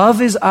 His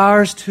love is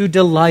ours to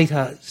delight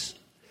us.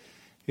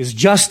 His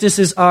justice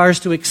is ours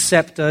to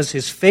accept us.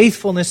 His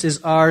faithfulness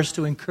is ours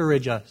to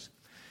encourage us.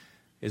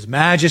 His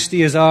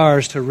majesty is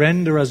ours to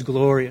render us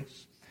glorious.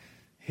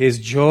 His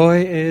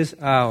joy is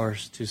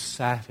ours to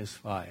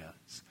satisfy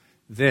us.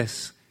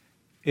 This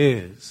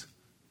is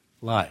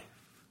life.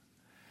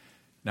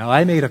 Now,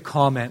 I made a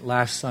comment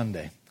last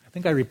Sunday. I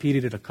think I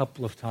repeated it a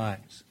couple of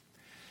times.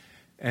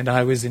 And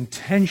I was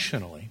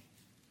intentionally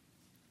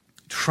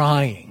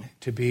trying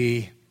to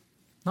be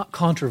not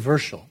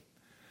controversial.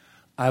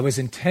 I was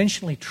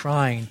intentionally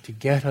trying to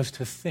get us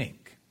to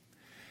think.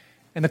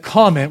 And the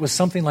comment was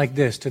something like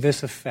this, to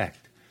this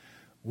effect.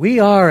 We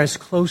are as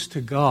close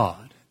to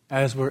God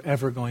as we're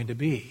ever going to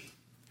be.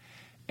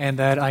 And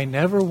that I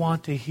never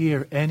want to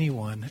hear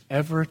anyone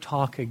ever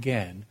talk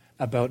again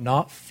about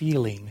not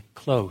feeling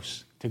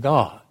close to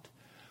God.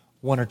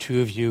 1 or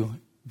 2 of you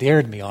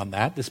dared me on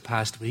that this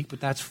past week,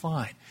 but that's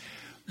fine.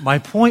 My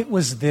point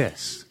was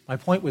this.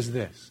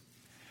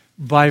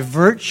 By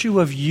virtue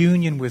of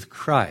union with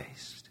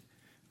Christ,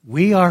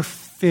 we are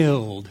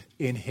filled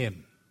in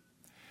Him.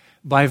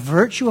 By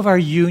virtue of our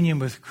union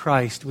with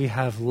Christ, we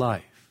have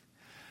life.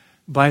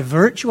 By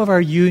virtue of our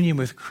union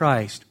with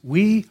Christ,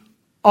 we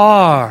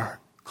are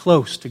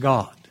close to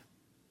God.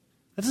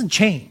 That doesn't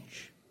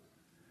change.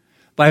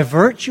 By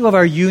virtue of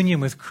our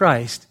union with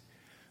Christ,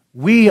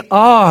 we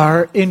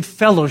are in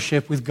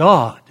fellowship with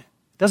God.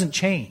 It doesn't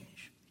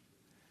change.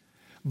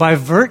 By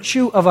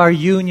virtue of our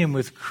union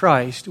with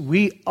Christ,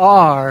 we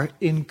are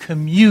in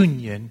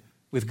communion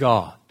with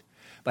God.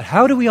 But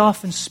how do we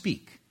often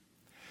speak?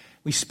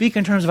 We speak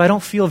in terms of, I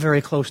don't feel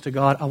very close to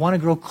God. I want to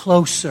grow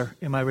closer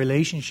in my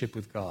relationship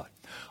with God.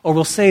 Or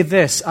we'll say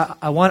this,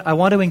 I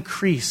want to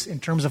increase in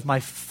terms of my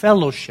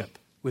fellowship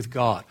with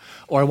God.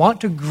 Or I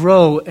want to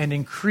grow and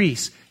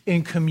increase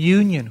in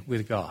communion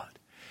with God.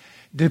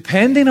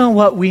 Depending on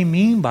what we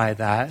mean by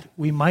that,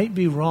 we might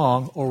be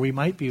wrong or we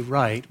might be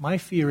right. My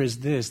fear is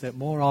this, that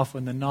more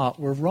often than not,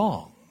 we're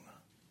wrong.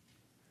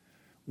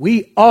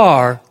 We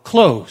are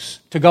close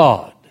to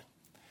God.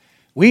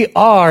 We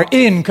are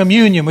in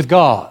communion with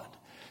God.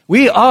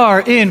 We are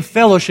in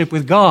fellowship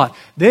with God.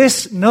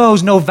 This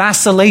knows no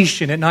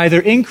vacillation. It neither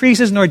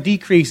increases nor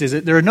decreases.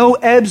 There are no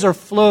ebbs or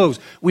flows.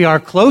 We are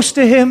close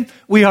to Him.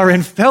 We are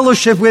in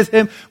fellowship with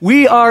Him.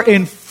 We are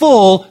in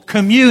full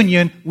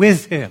communion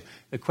with Him.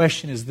 The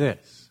question is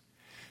this: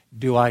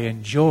 do I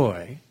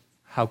enjoy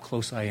how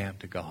close I am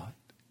to God?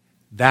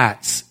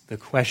 That's the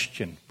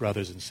question,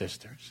 brothers and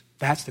sisters.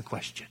 That's the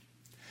question.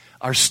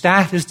 Our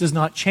status does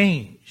not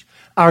change.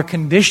 Our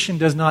condition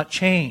does not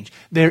change.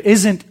 There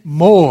isn't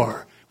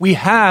more. We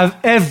have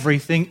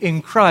everything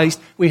in Christ.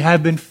 We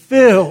have been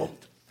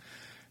filled.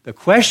 The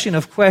question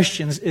of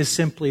questions is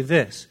simply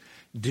this: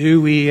 do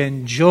we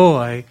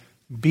enjoy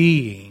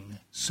being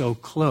so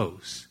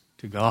close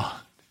to God?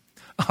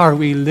 Are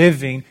we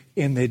living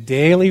in the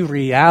daily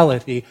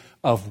reality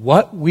of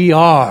what we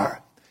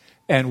are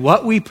and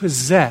what we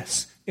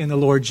possess in the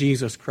Lord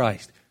Jesus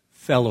Christ?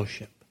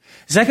 Fellowship.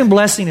 Second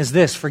blessing is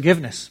this: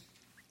 forgiveness.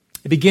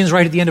 It begins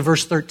right at the end of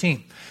verse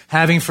 13.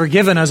 Having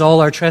forgiven us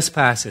all our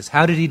trespasses.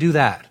 How did He do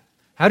that?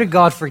 How did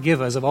God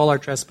forgive us of all our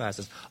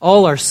trespasses,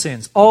 all our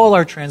sins, all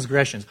our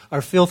transgressions,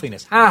 our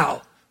filthiness?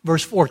 How?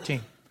 Verse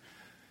 14.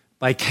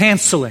 By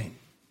canceled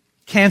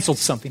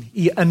something.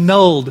 He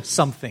annulled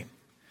something.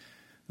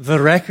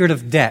 The record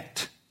of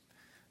debt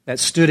that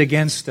stood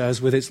against us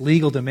with its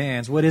legal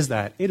demands. What is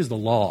that? It is the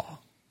law.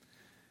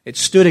 It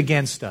stood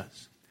against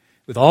us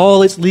with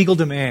all its legal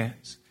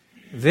demands.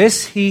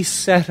 This he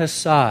set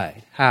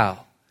aside.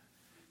 How?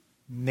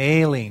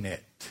 Nailing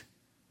it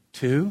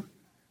to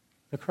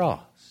the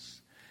cross.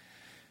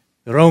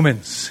 The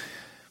Romans,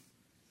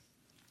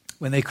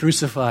 when they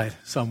crucified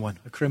someone,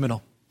 a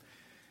criminal,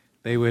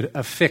 they would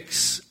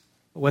affix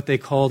what they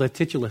called a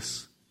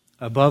titulus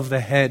above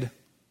the head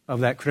of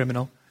that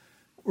criminal.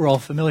 We're all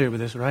familiar with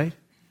this, right?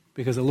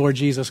 Because the Lord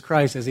Jesus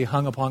Christ, as he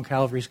hung upon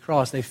Calvary's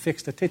cross, they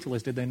fixed a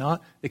titulus, did they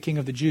not? The King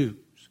of the Jews.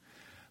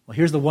 Well,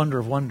 here's the wonder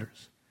of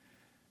wonders.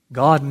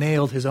 God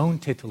nailed his own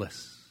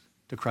titulus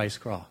to Christ's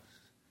cross.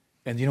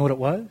 And you know what it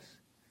was?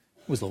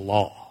 It was the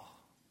law.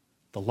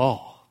 The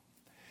law.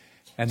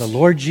 And the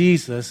Lord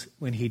Jesus,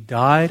 when he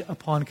died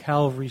upon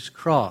Calvary's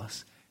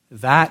cross,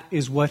 that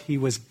is what he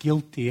was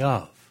guilty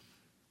of.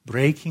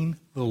 Breaking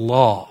the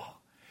law.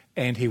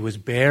 And he was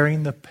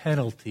bearing the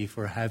penalty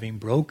for having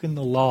broken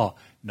the law,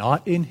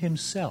 not in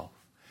himself,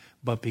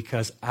 but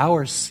because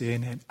our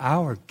sin and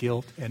our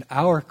guilt and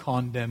our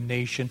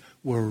condemnation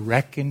were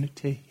reckoned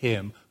to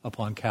him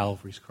upon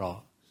Calvary's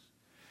cross.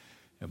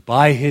 And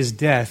by his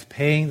death,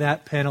 paying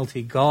that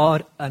penalty,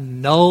 God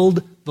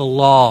annulled the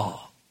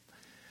law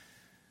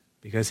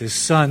because his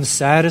Son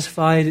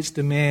satisfied its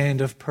demand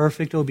of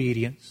perfect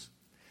obedience.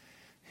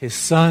 His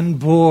Son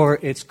bore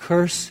its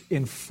curse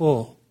in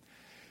full.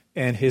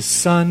 And his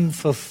Son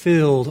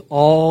fulfilled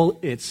all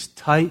its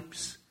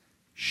types,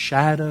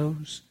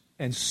 shadows,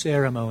 and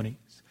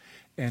ceremonies.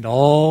 And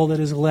all that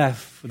is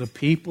left for the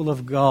people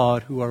of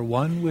God who are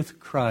one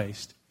with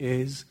Christ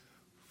is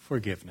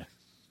forgiveness.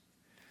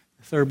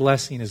 The third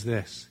blessing is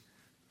this: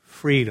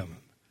 freedom.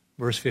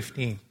 Verse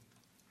 15.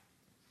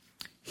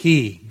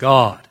 He,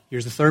 God,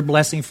 here's the third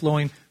blessing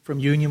flowing from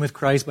union with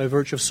Christ by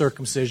virtue of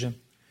circumcision.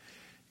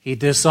 He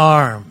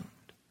disarmed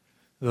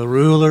the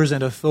rulers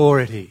and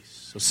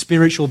authorities. So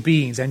spiritual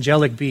beings,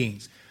 angelic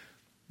beings,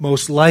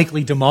 most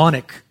likely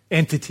demonic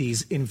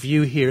entities in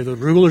view here, the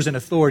rulers and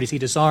authorities, he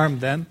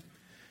disarmed them.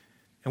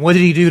 And what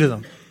did he do to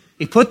them?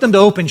 He put them to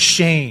open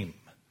shame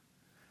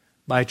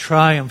by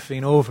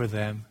triumphing over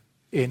them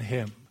in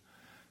him.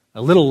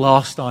 A little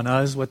lost on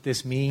us what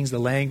this means, the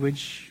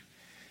language.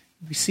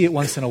 We see it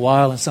once in a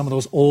while in some of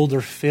those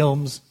older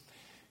films.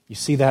 You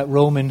see that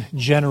Roman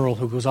general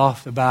who goes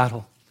off to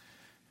battle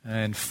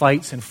and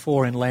fights in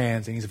foreign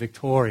lands, and he's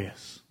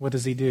victorious. What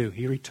does he do?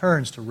 He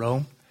returns to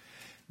Rome,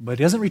 but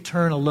he doesn't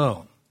return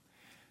alone.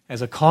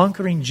 As a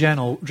conquering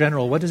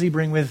general, what does he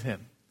bring with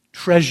him?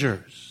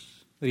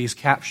 Treasures that he's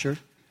captured,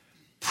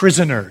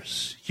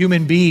 prisoners,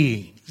 human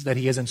beings that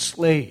he has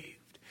enslaved.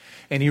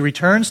 And he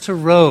returns to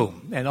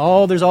Rome, and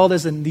there's all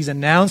these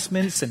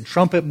announcements and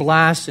trumpet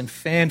blasts and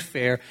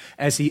fanfare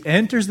as he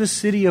enters the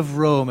city of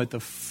Rome at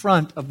the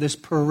front of this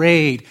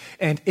parade,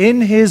 and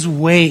in his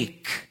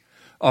wake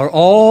are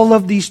all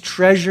of these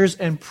treasures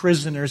and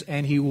prisoners,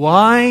 and he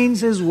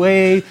winds his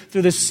way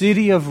through the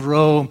city of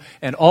Rome,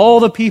 and all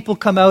the people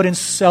come out in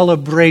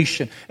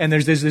celebration, and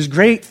there's this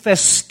great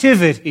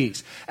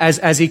festivities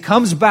as he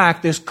comes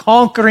back, this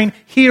conquering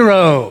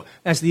hero.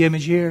 That's the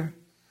image here.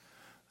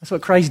 That's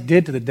what Christ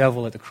did to the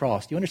devil at the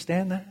cross. Do you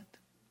understand that?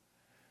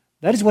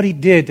 That is what he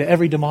did to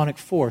every demonic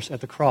force at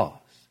the cross.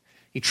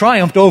 He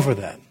triumphed over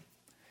them.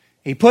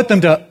 He put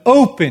them to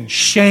open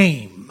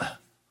shame,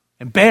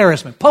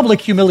 embarrassment,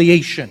 public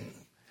humiliation,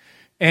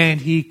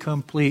 and he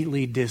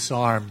completely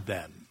disarmed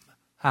them.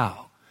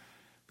 How?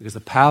 Because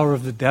the power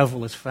of the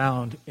devil is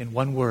found in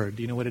one word.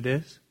 Do you know what it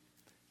is?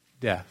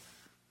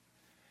 Death.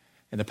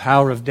 And the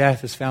power of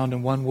death is found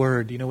in one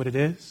word. Do you know what it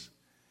is?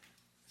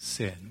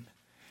 Sin.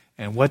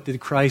 And what did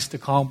Christ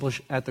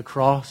accomplish at the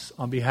cross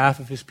on behalf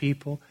of his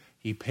people?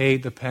 He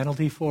paid the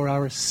penalty for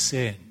our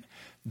sin,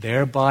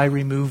 thereby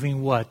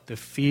removing what? The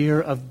fear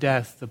of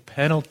death, the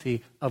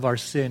penalty of our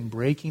sin,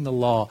 breaking the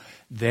law,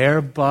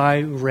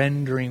 thereby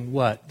rendering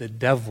what? The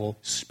devil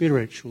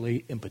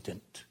spiritually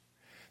impotent,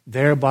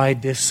 thereby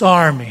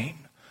disarming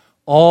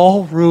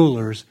all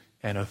rulers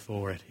and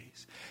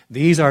authorities.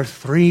 These are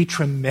three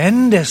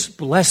tremendous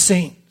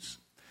blessings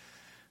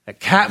that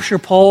capture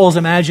Paul's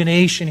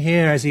imagination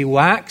here as he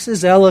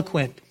waxes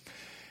eloquent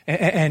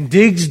and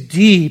digs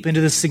deep into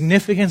the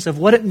significance of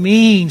what it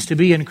means to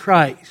be in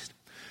Christ.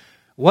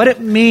 What it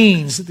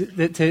means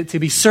to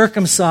be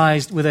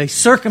circumcised with a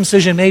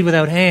circumcision made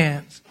without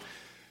hands,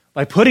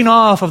 by putting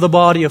off of the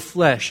body of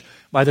flesh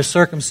by the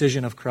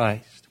circumcision of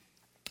Christ.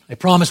 I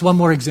promise one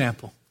more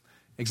example.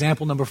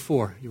 Example number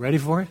 4. You ready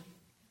for it?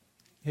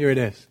 Here it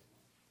is.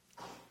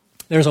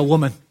 There's a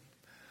woman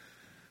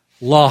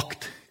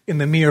locked in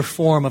the mere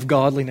form of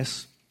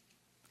godliness.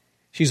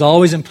 She's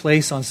always in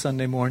place on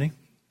Sunday morning.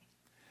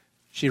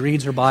 She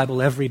reads her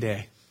Bible every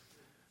day.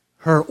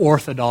 Her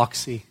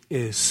orthodoxy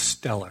is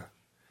stellar.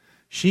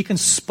 she can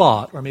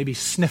spot or maybe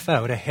sniff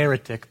out a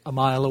heretic a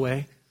mile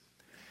away.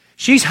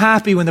 She's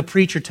happy when the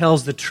preacher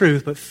tells the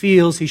truth, but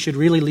feels he should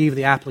really leave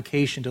the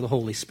application to the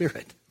Holy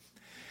Spirit.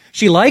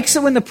 She likes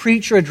it when the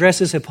preacher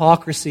addresses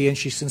hypocrisy, and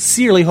she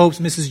sincerely hopes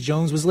Mrs.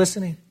 Jones was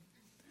listening.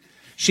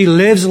 She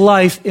lives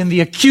life in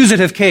the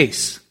accusative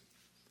case.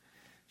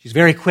 She's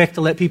very quick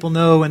to let people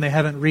know when they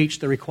haven't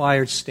reached the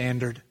required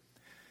standard.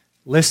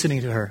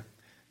 Listening to her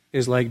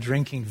is like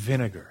drinking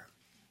vinegar.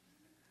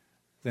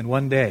 Then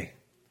one day,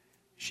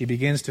 she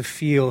begins to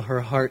feel her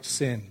heart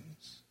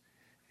sins,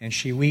 and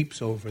she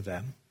weeps over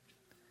them.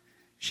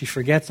 She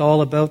forgets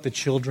all about the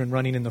children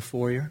running in the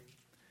foyer.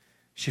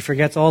 She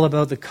forgets all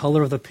about the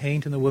color of the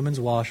paint in the women's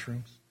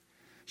washrooms.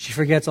 She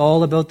forgets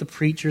all about the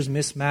preacher's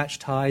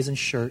mismatched ties and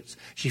shirts.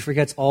 She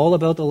forgets all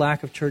about the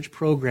lack of church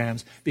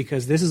programs,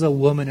 because this is a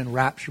woman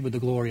enraptured with the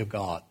glory of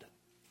God.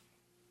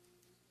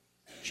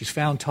 She's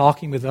found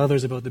talking with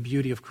others about the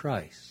beauty of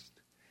Christ.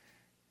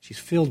 She's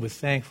filled with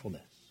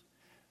thankfulness.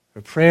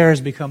 Her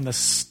prayers become the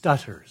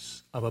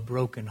stutters of a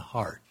broken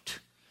heart.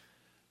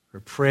 Her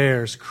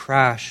prayers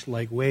crash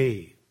like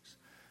waves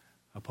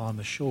upon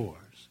the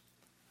shores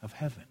of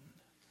heaven.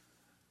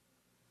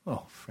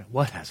 Oh, friend,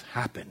 what has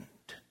happened?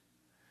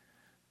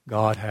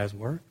 God has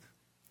worked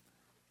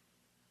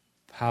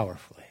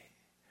powerfully.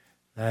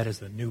 That is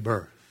the new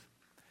birth.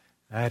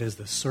 That is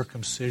the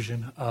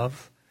circumcision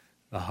of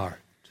the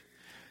heart.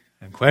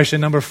 And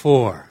question number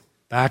 4,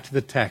 back to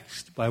the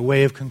text by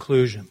way of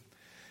conclusion.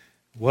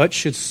 What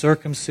should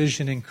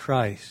circumcision in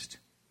Christ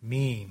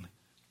mean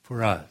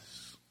for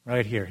us?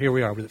 Right here. Here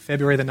we are. We're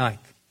February the 9th.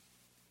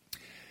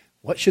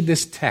 What should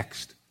this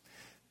text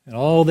and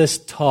all this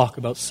talk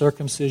about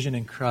circumcision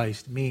in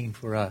Christ mean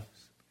for us?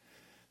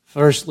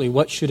 Firstly,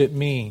 what should it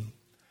mean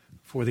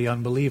for the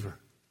unbeliever?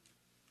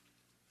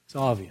 It's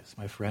obvious,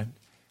 my friend.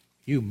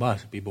 You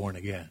must be born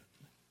again.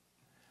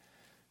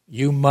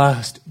 You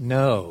must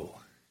know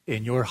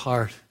in your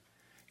heart,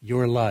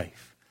 your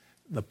life,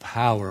 the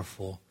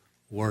powerful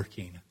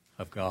working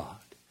of God.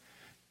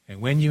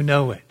 And when you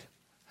know it,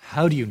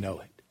 how do you know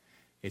it?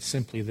 It's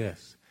simply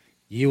this.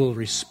 You will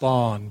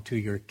respond to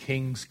your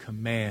King's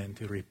command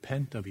to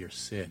repent of your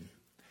sin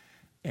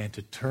and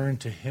to turn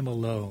to Him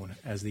alone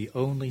as the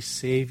only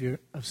Savior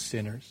of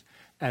sinners,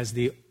 as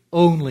the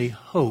only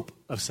hope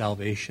of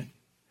salvation.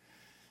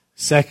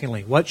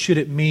 Secondly, what should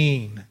it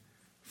mean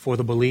for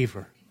the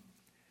believer?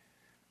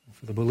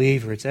 For the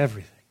believer, it's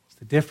everything. It's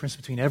the difference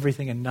between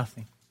everything and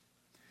nothing.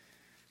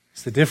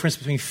 It's the difference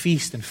between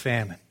feast and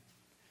famine,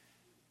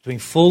 between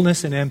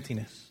fullness and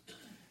emptiness,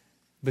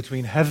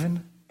 between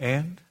heaven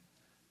and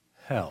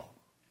hell.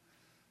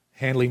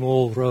 Handley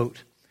Moule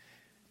wrote,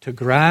 "To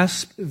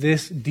grasp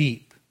this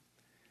deep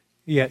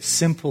yet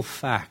simple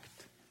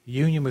fact,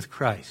 union with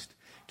Christ,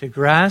 to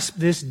grasp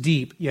this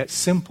deep yet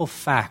simple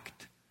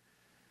fact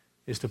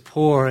is to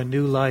pour a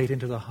new light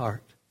into the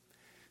heart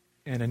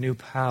and a new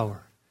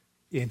power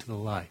into the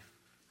life."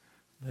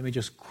 Let me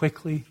just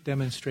quickly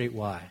demonstrate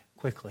why.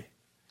 Quickly.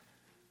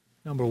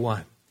 Number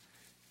 1,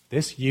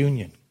 this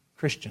union,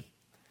 Christian,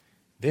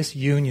 this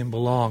union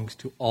belongs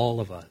to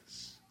all of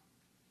us.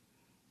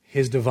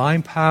 His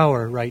divine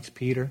power, writes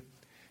Peter,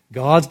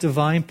 God's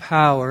divine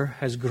power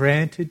has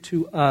granted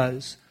to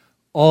us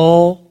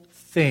all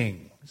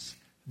things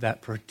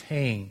that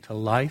pertain to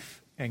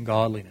life and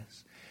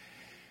godliness.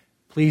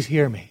 Please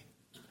hear me.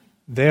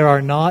 There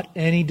are not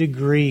any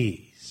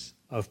degrees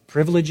of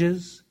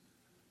privileges,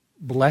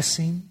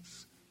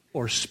 blessings,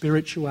 or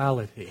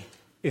spirituality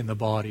in the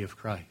body of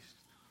Christ.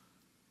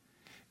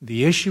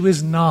 The issue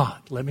is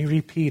not, let me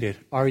repeat it,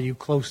 are you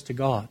close to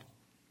God?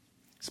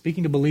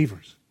 Speaking to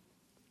believers.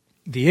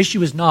 The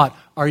issue is not,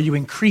 are you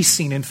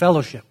increasing in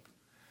fellowship?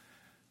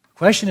 The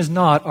question is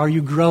not, are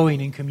you growing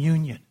in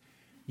communion?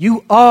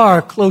 You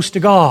are close to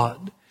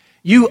God.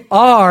 You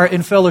are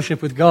in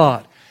fellowship with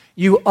God.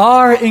 You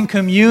are in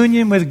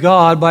communion with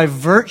God by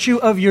virtue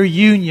of your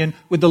union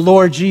with the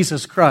Lord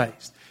Jesus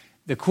Christ.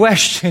 The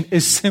question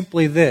is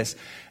simply this: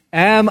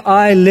 am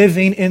I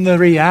living in the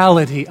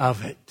reality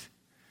of it?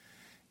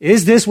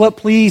 Is this what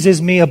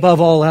pleases me above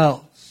all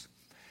else?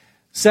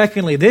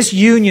 Secondly, this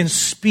union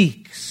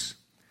speaks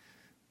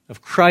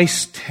of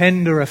Christ's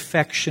tender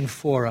affection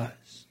for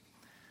us.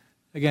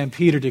 Again,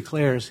 Peter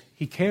declares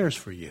He cares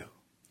for you.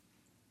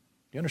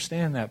 Do you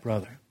understand that,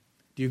 brother?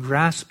 Do you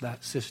grasp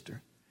that,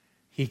 sister?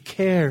 He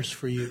cares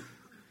for you.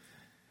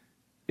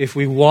 If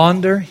we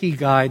wander, He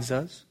guides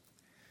us.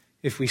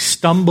 If we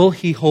stumble,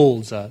 He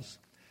holds us.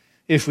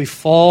 If we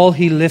fall,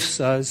 He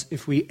lifts us.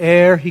 If we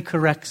err, He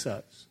corrects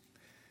us.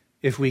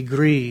 If we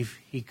grieve,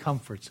 He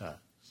comforts us.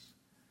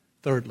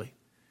 Thirdly,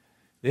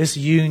 this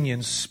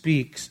union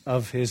speaks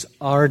of His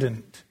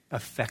ardent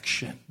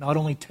affection. Not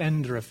only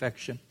tender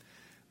affection,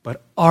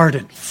 but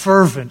ardent,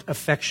 fervent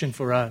affection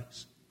for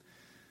us.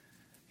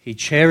 He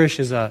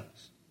cherishes us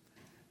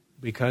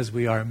because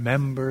we are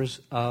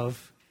members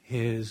of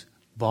His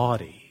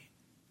body.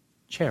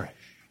 Cherish.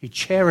 He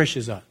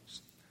cherishes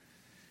us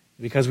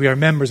because we are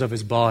members of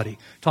His body.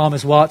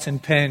 Thomas Watson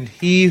penned,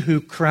 "He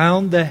who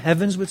crowned the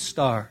heavens with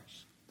stars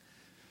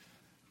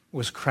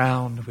was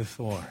crowned with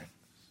thorns."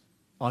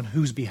 On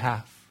whose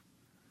behalf?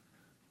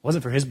 It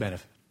wasn't for his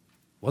benefit.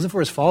 It wasn't for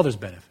his Father's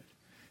benefit.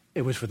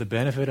 It was for the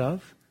benefit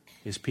of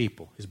his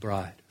people, his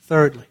bride.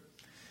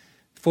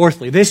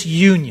 Fourthly, this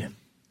union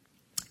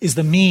is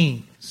the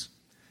means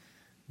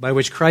by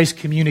which Christ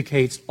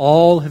communicates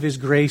all of his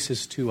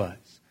graces to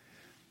us.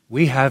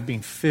 We have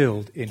been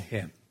filled in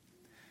him.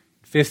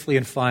 Fifthly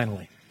and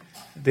finally,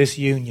 this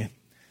union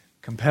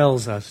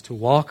compels us to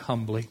walk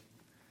humbly,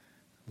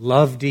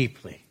 love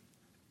deeply,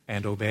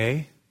 and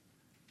obey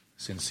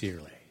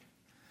sincerely.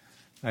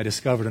 I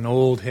discovered an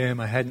old hymn.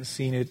 I hadn't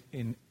seen it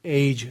in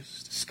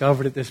ages.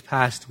 Discovered it this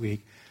past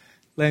week.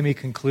 Let me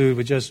conclude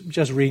with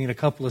just reading a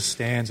couple of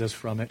stanzas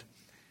from it.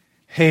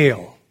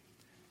 Hail,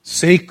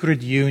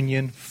 sacred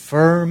union,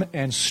 firm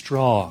and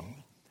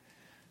strong.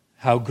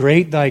 How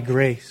great thy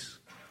grace,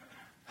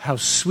 how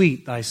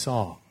sweet thy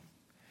song.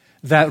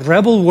 That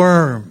rebel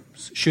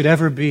worms should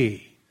ever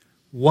be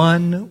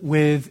one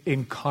with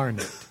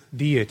incarnate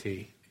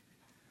deity.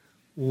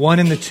 One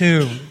in the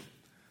tomb,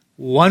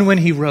 one when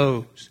he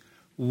rose,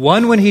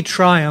 one when he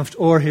triumphed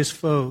o'er his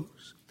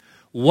foes,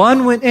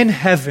 one when in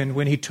heaven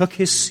when he took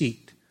his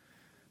seat,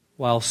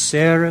 while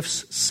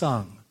seraphs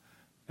sung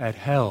at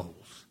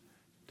hell's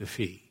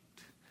defeat.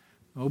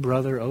 Oh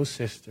brother, oh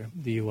sister,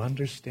 do you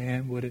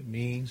understand what it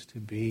means to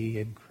be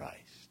in Christ?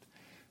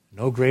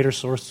 No greater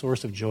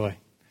source of joy,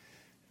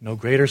 no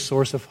greater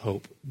source of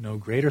hope, no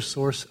greater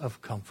source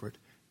of comfort,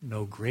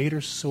 no greater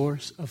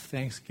source of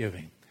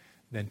thanksgiving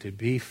than to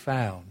be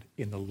found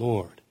in the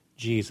Lord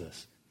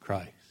Jesus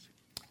Christ.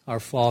 Our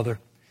Father,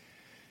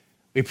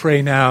 we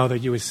pray now that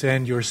you would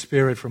send your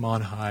Spirit from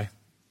on high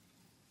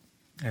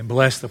and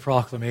bless the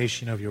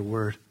proclamation of your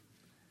word.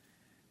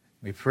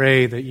 We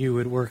pray that you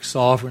would work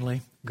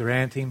sovereignly,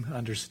 granting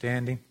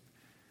understanding.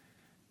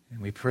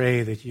 And we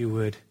pray that you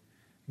would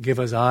give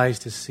us eyes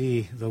to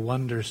see the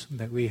wonders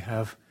that we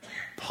have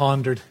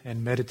pondered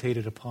and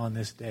meditated upon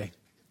this day.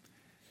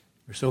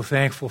 We're so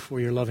thankful for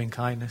your loving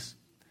kindness,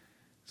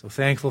 so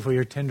thankful for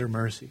your tender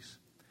mercies,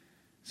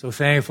 so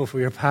thankful for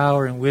your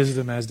power and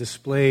wisdom as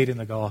displayed in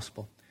the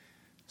gospel,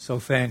 so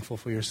thankful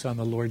for your Son,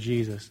 the Lord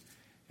Jesus,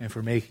 and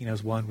for making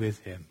us one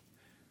with him.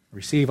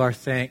 Receive our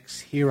thanks,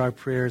 hear our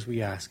prayers,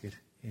 we ask it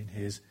in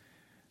his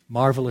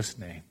marvelous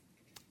name.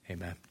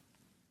 Amen.